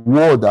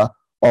rewarder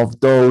of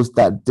those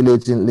that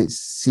diligently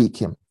seek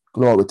him.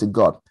 Glory to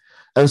God.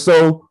 And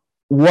so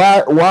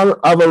one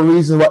other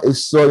reason why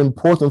it's so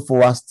important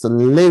for us to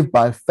live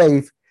by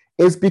faith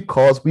is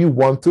because we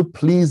want to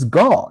please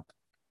God.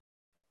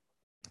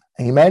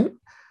 Amen.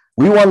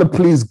 We want to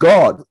please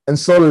God. And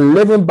so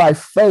living by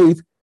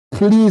faith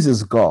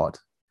pleases God.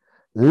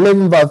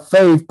 Living by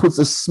faith puts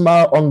a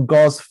smile on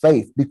God's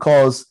face,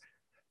 because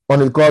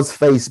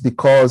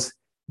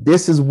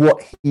this is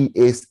what he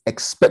is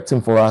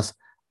expecting for us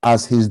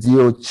as his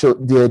dear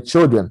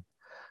children.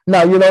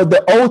 Now,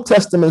 the Old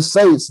Testament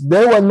saints,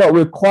 they were not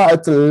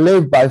required to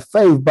live by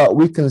faith, but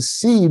we can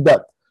see in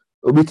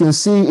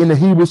the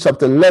Hebrews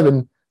chapter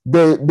 11,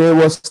 they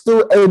were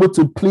still able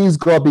to please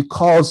God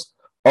because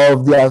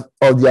of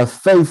their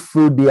faith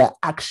through their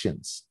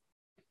actions.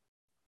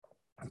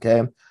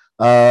 Okay.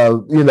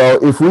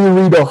 If we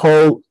read the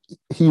whole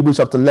Hebrews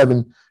chapter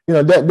 11,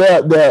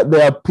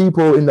 there are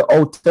people in the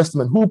Old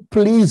Testament who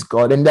please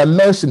God, and they're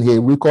mentioned here.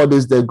 We call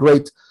this the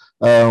great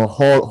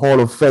hall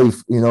of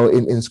faith,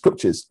 in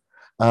scriptures.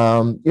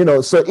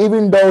 So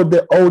even though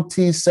the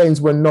OT saints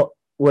were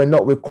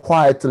not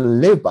required to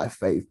live by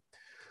faith,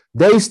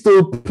 they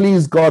still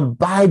please God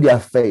by their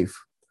faith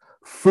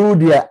through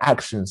their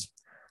actions.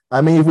 I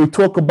mean, if we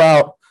talk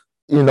about,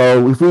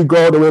 if we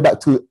go all the way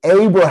back to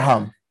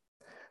Abraham,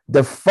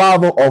 the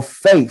father of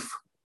faith,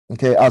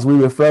 okay, as we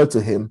refer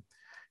to him,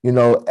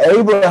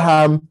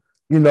 Abraham,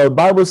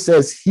 Bible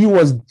says he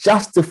was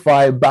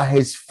justified by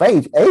his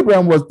faith.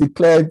 Abraham was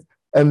declared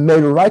and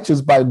made righteous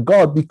by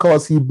God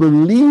because he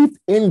believed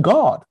in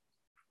God,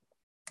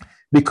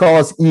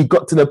 because he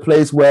got to the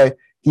place where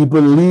he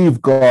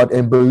believed God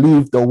and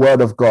believed the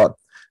word of God,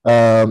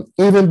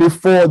 even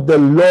before the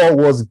law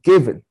was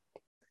given.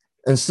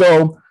 And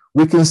so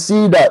we can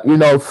see that,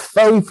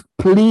 faith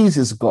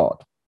pleases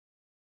God.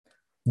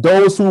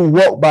 Those who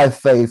walk by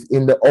faith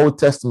in the Old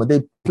Testament,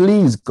 they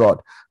please God.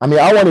 I mean,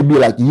 I want to be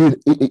like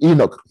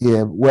Enoch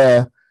here,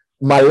 where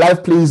my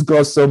life pleased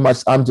God so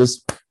much, I'm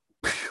just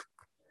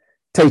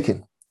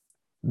taken,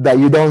 that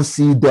you don't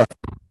see death.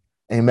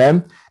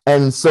 Amen.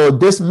 And so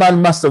this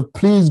man must have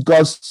pleased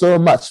God so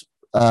much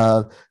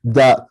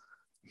that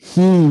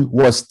he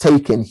was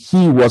taken,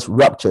 he was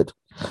raptured.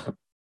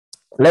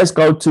 Let's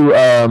go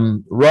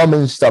to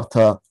Romans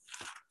chapter,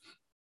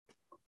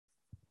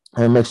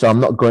 and make sure I'm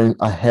not going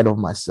ahead of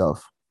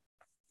myself.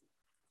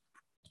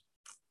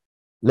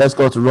 Let's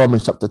go to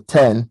Romans chapter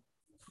 10,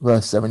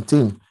 verse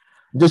 17.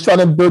 I'm just trying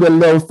to build a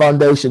little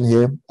foundation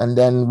here, and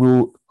then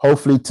we'll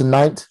hopefully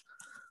tonight,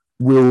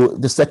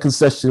 the second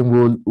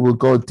session, we'll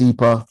go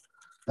deeper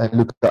and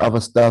look at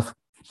other stuff.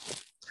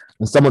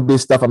 And some of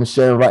this stuff I'm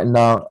sharing right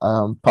now,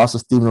 Pastor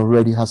Stephen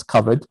already has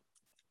covered.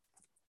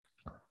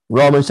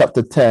 Romans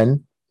chapter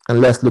 10,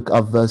 and let's look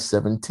at verse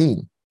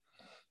 17.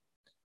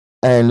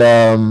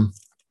 And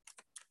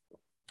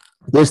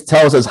this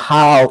tells us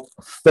how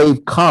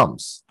faith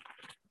comes.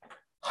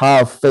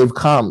 How faith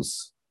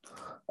comes.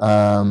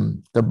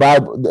 The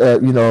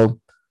Bible,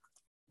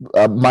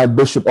 my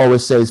bishop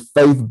always says,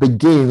 faith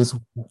begins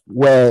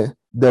where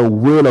the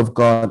will of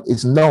God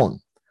is known.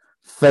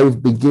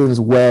 Faith begins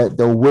where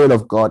the will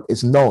of God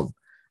is known.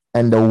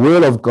 And the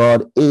will of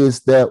God is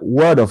the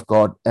word of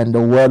God, and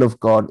the word of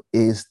God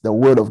is the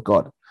word of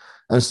God.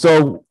 And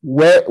so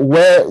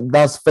where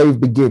does faith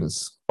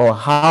begins? Or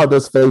how do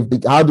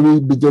we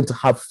begin to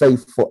have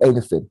faith for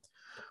anything?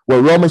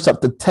 Well, Romans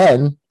chapter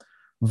 10,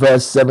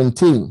 verse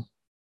 17.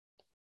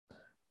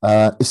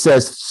 It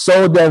says,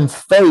 so then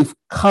faith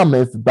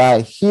cometh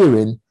by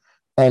hearing,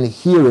 and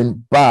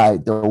hearing by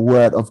the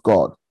word of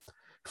God.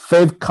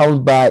 Faith comes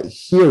by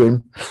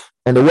hearing,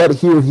 And the word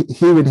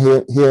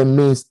hearing here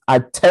means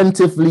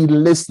attentively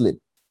listening.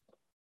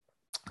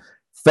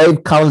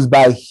 Faith comes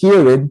by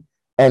hearing,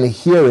 and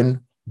hearing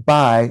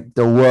by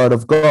the word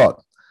of God.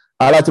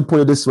 I like to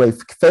put it this way.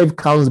 Faith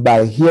comes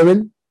by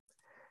hearing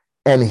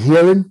and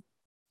hearing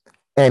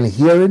and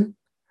hearing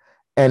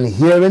and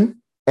hearing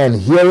and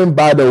hearing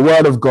by the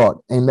word of God.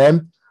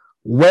 Amen.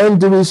 When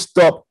do we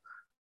stop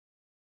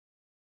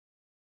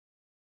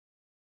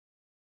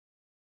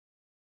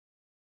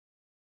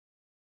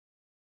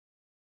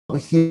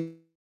hearing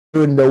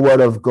the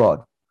word of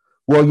God?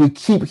 Well, you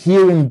keep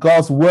hearing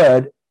God's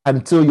word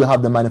until you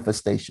have the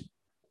manifestation.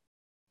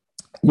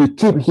 You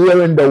keep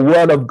hearing the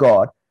word of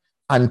God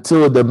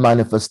until the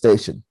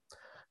manifestation.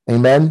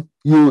 Amen.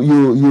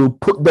 You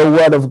put the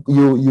word of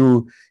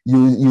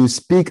you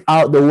speak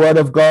out the word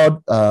of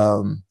God.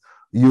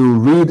 You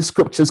read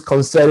scriptures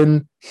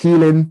concerning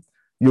healing.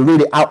 You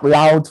read it out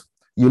loud.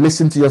 You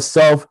listen to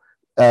yourself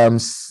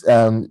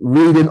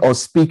reading or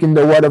speaking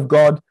the word of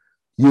God.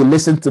 You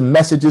listen to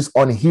messages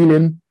on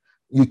healing.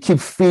 You keep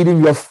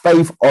feeding your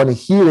faith on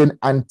healing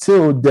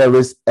until there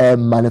is a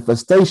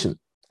manifestation.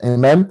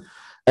 Amen.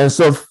 And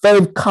so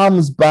faith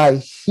comes by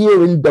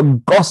hearing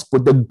the gospel,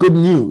 the good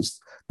news.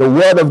 The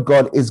word of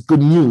God is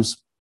good news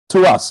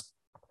to us.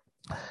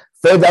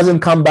 Faith doesn't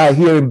come by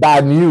hearing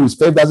bad news.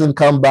 Faith doesn't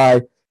come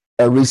by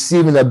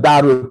receiving a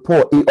bad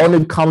report. It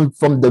only comes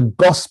from the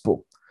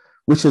gospel,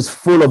 which is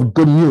full of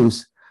good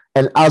news.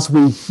 And as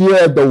we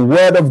hear the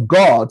word of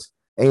God,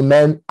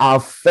 amen, our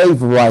faith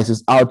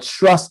rises, our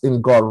trust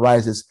in God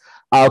rises,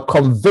 our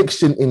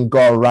conviction in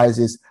God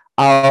rises,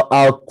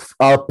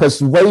 our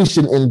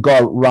persuasion in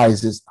God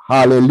rises.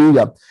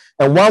 Hallelujah.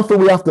 And one thing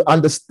we have to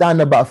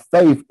understand about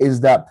faith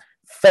is that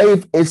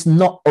faith is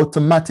not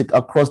automatic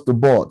across the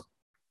board.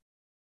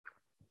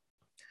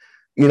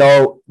 You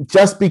know,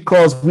 just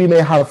because we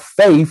may have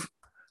faith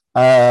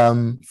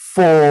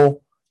for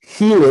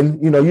healing,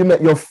 you know,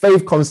 your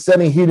faith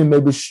concerning healing may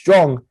be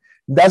strong,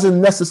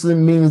 doesn't necessarily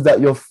mean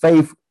that your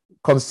faith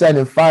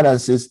concerning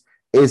finances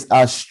is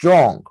as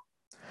strong.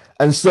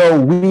 And so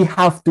we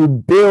have to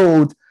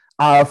build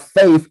our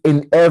faith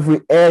in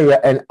every area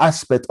and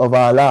aspect of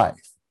our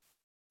life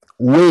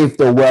with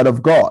the word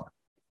of God.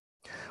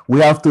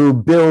 We have to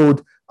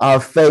build our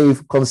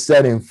faith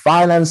concerning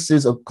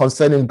finances, or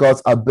concerning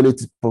God's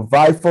ability to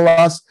provide for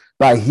us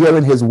by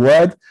hearing his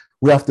word.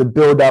 We have to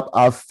build up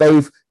our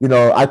faith, you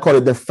know, I call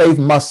it the faith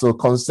muscle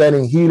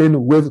concerning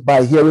healing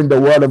by hearing the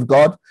word of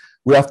God.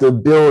 We have to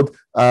build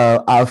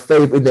our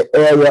faith in the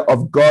area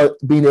of God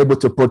being able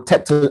to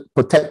protect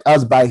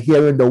us by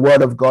hearing the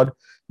word of God,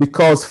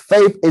 because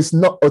faith is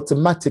not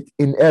automatic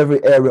in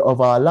every area of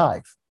our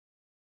life.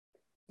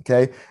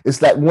 Okay,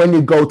 it's like when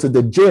you go to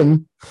the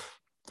gym,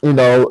 you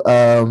know,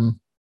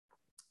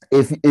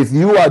 if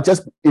you are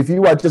just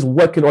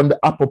working on the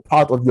upper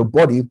part of your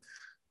body,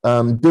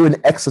 doing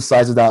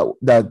exercises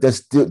that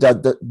just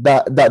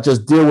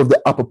deal with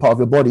the upper part of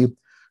your body,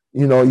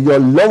 you know, your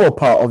lower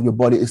part of your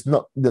body is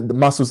not, the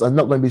muscles are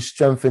not going to be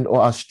strengthened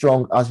or as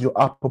strong as your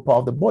upper part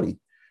of the body.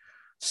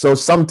 So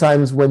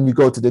sometimes when you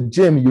go to the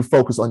gym, you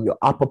focus on your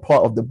upper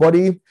part of the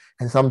body,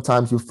 and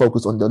sometimes you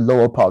focus on the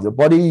lower part of the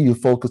body. You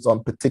focus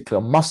on particular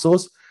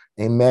muscles,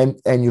 amen,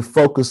 and you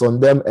focus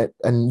on them,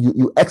 and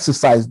you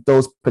exercise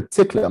those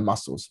particular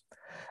muscles.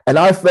 And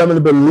I firmly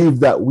believe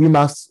that we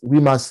must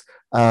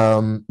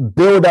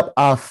build up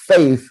our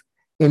faith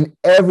in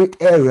every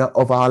area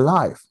of our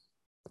life.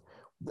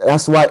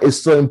 That's why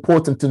it's so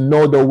important to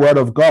know the word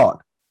of God.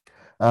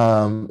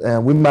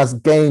 And we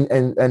must gain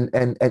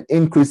and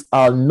increase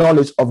our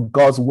knowledge of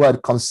God's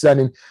word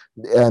concerning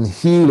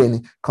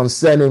healing,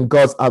 concerning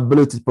God's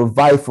ability to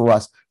provide for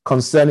us,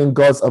 concerning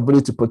God's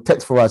ability to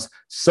protect for us,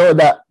 so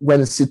that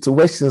when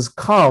situations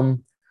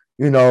come,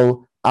 you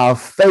know, our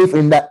faith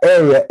in that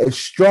area is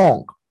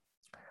strong.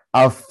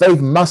 Our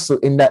faith muscle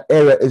in that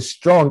area is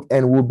strong,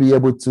 and we'll be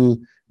able to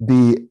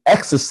be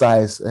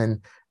exercised,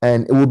 and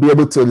it will be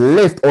able to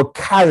lift or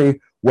carry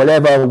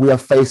whatever we are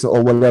facing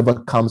or whatever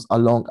comes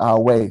along our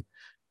way.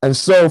 And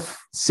so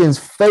since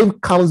faith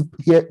comes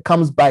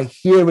by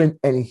hearing,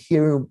 and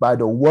hearing by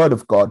the word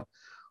of God,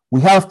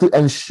 we have to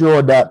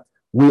ensure that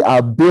we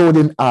are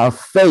building our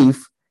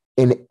faith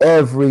in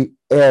every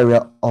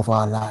area of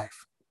our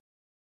life.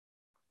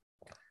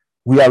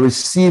 We are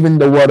receiving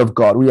the word of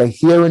God. We are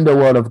hearing the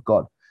word of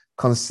God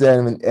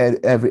concerning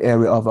every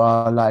area of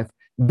our life.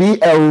 Be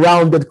a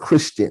rounded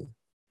Christian.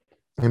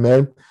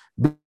 Amen.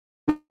 Be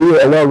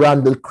a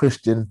well-rounded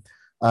Christian.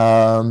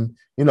 You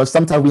know,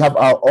 sometimes we have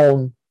our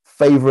own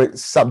favorite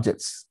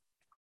subjects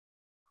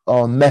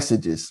or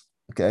messages.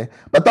 Okay,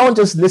 but don't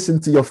just listen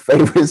to your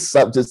favorite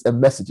subjects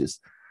and messages.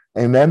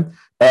 Amen.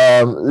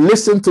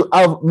 Listen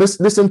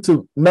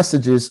to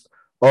messages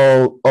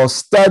or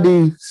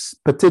study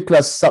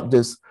particular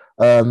subjects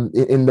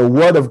in the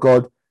Word of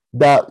God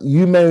that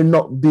you may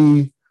not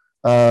be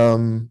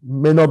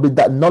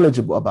that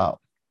knowledgeable about.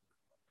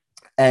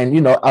 And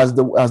you know, as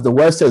the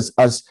word says,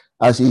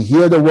 as you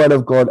hear the word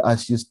of God,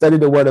 as you study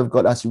the word of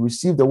God, as you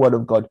receive the word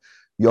of God,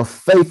 your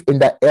faith in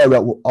that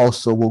area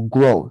will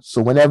grow.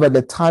 So whenever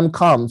the time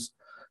comes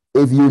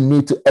if you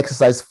need to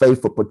exercise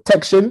faith for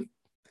protection,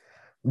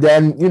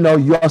 then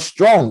you are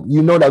strong.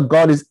 You know that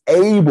God is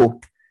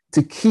able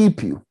to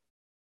keep you.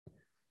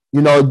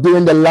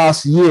 During the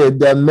last year,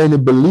 there are many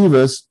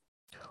believers,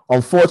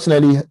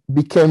 unfortunately,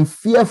 became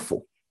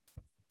fearful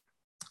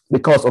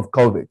because of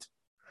COVID.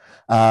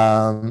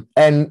 And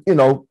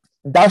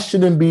that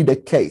shouldn't be the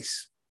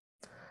case.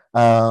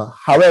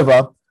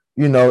 However,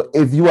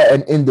 if you are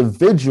an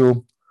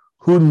individual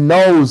who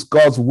knows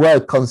God's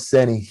word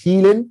concerning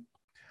healing,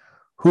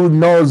 who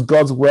knows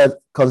God's word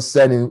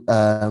concerning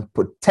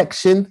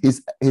protection,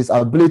 his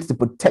ability to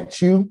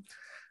protect you,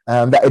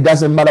 that it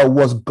doesn't matter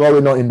what's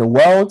going on in the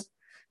world.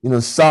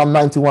 Psalm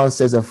 91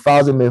 says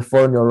 1,000 may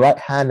fall on your right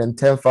hand and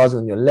 10,000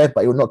 on your left,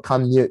 but it will not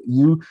come near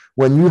you.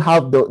 When you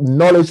have the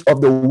knowledge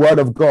of the word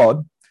of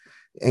God,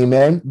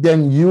 amen,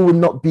 then you will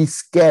not be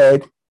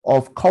scared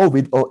of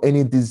COVID or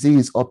any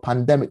disease or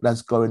pandemic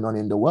that's going on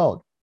in the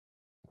world.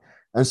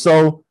 And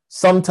so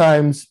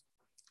sometimes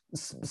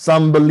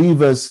some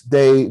believers,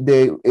 they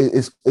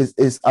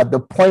is at the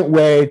point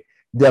where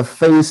they're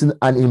facing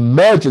an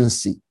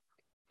emergency,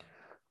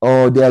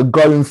 or they're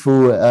going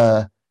through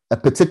a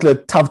particular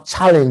tough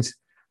challenge,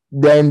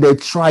 then they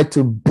try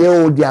to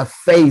build their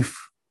faith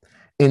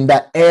in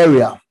that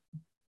area.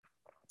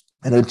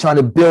 And they try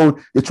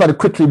to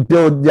quickly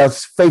build their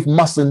faith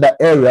muscle in that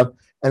area.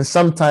 And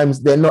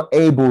sometimes they're not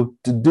able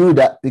to do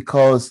that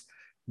because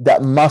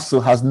that muscle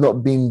has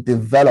not been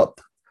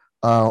developed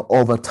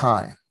over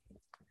time.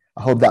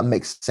 I hope that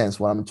makes sense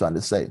what I'm trying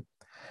to say.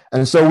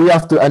 And so we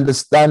have to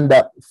understand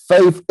that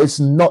faith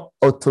is not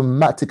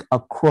automatic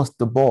across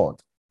the board.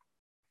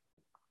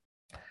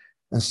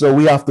 And so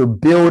we have to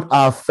build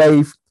our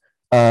faith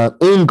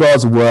in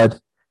God's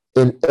word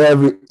in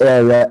every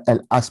area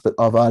and aspect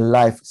of our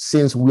life,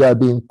 since we are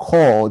being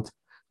called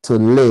to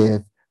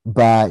live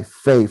by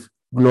faith.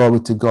 Glory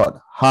to God.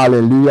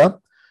 Hallelujah.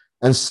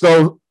 And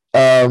so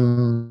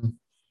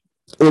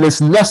it is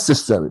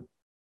necessary.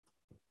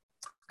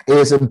 It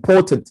is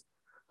important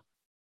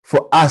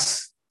for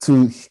us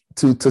to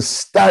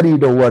study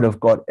the word of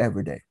God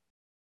every day,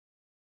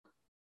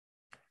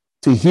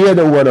 to hear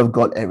the word of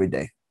God every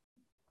day.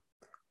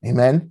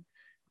 Amen.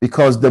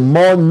 Because the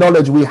more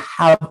knowledge we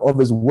have of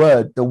his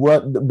word,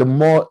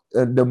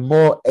 the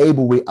more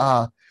able we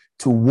are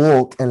to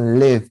walk and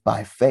live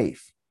by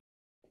faith.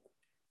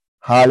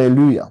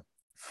 Hallelujah.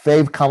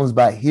 Faith comes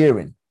by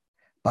hearing,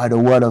 by the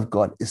word of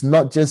God. It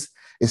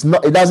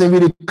doesn't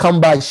really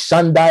come by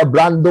Shandai,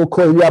 Brando,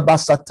 Korea,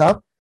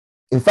 Basata.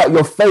 In fact,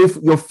 your faith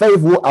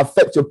will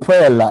affect your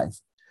prayer life.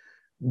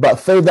 But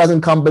faith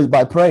doesn't come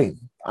by praying.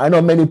 I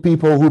know many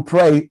people who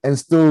pray and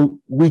still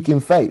weak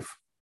in faith.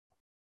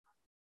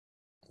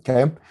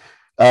 Okay,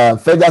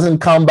 faith doesn't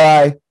come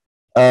by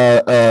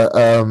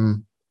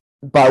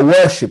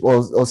worship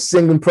or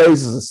singing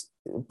praises.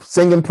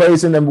 Singing,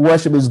 praising, and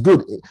worship is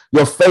good.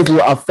 Your faith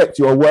will affect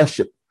your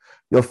worship.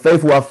 Your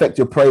faith will affect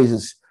your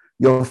praises.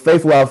 Your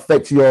faith will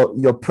affect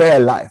your prayer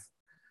life.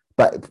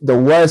 But the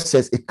word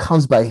says it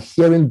comes by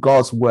hearing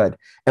God's word.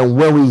 And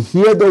when we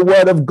hear the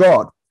word of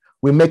God,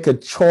 we make a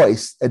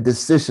choice, a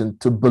decision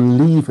to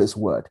believe his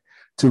word,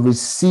 to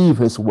receive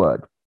his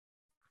word,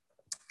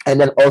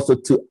 and then also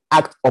to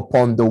act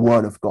upon the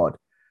word of God.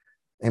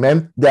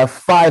 Amen. There are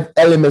 5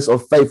 elements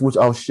of faith, which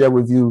I'll share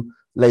with you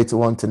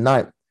later on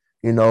tonight.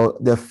 There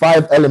are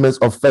 5 elements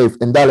of faith,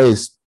 and that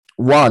is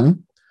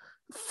 1,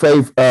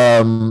 faith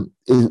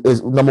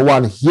is number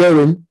 1,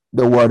 hearing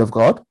the word of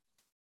God.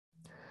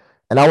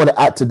 And I want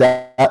to add to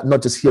that,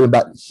 not just hearing,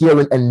 but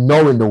hearing and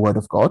knowing the word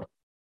of God.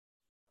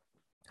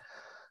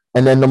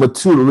 And then number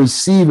 2,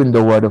 receiving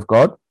the word of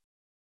God.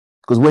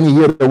 Because when you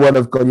hear the word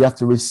of God, you have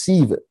to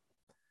receive it.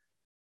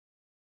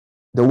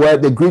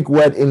 The Greek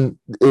word in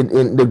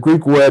the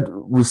Greek word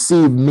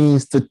receive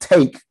means to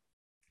take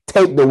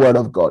the word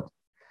of God.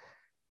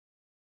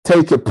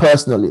 Take it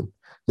personally.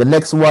 The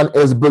next one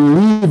is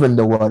believe in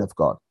the word of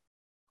God.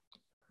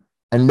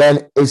 And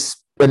then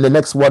the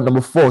next one,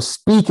 number 4,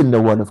 speaking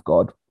the word of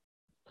God.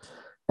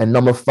 And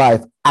number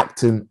 5,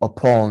 acting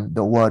upon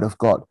the word of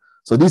God.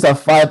 So these are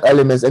 5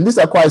 elements, and these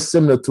are quite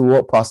similar to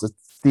what Pastor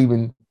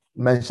Stephen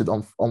mentioned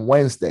on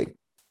Wednesday.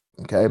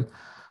 Okay.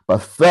 But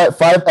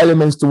 5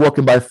 elements to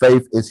walking by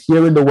faith is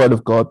hearing the word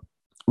of God,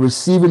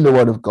 receiving the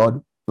word of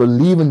God,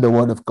 believing the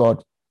word of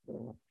God,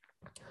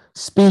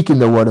 speaking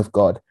the word of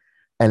God,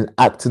 and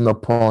acting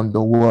upon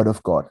the word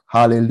of God.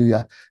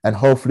 Hallelujah. And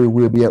hopefully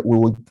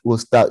we'll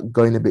start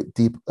going a bit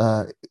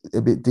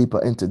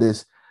deeper into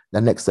this,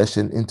 the next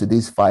session, into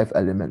these 5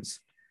 elements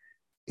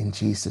in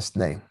Jesus'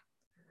 name.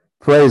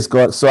 Praise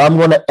God. So I'm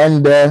going to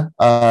end there.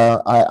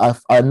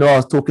 I know I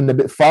was talking a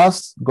bit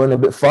fast, going a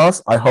bit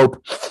fast. I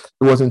hope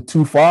it wasn't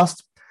too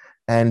fast,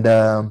 and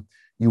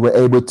you were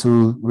able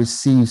to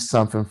receive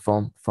something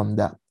from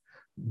that.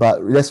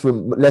 But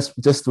let's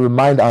just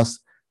remind us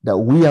that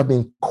we have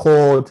been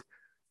called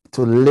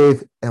to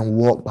live and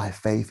walk by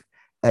faith,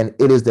 and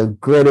it is the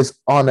greatest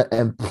honor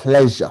and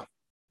pleasure.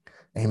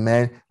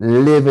 Amen.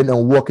 Living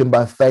and walking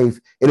by faith.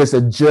 It is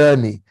a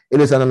journey.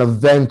 It is an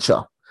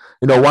adventure.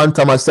 One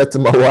time I said to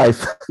my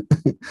wife,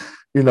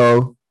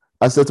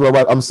 I said to my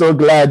wife, I'm so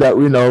glad that,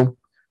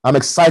 I'm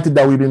excited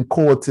that we've been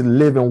called to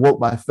live and walk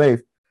by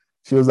faith.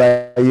 She was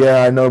like,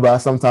 yeah, I know, but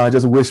sometimes I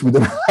just wish we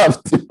didn't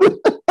have to.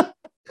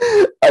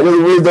 I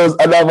just wish there's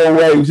another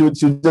way. We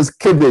should just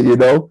keep it,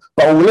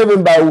 But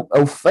living by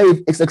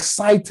faith, it's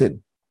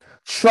exciting.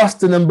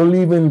 Trusting and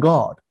believing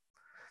God.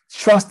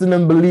 Trusting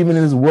and believing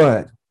in his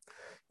word.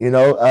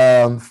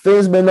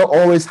 Things may not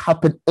always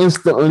happen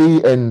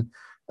instantly and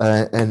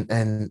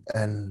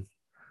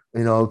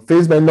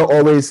things may not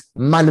always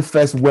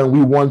manifest when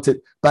we want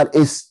it, but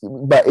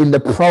in the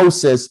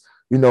process,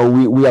 we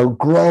are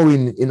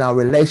growing in our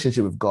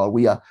relationship with God.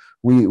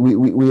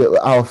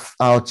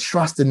 Our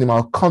trust in him,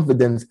 our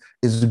confidence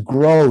is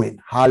growing.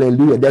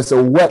 Hallelujah. There's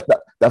a work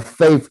that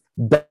faith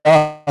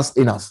does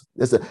in us.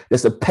 There's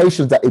a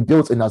patience that it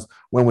builds in us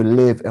when we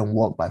live and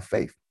walk by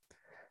faith.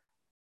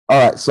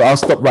 All right, so I'll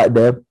stop right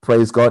there.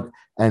 Praise God.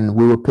 And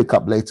we will pick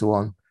up later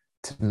on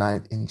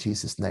tonight in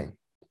Jesus' name.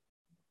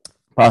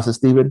 Pastor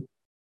Stephen,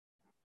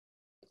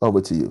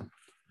 over to you.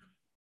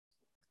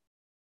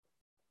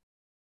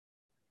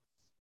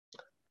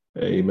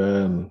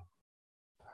 Amen.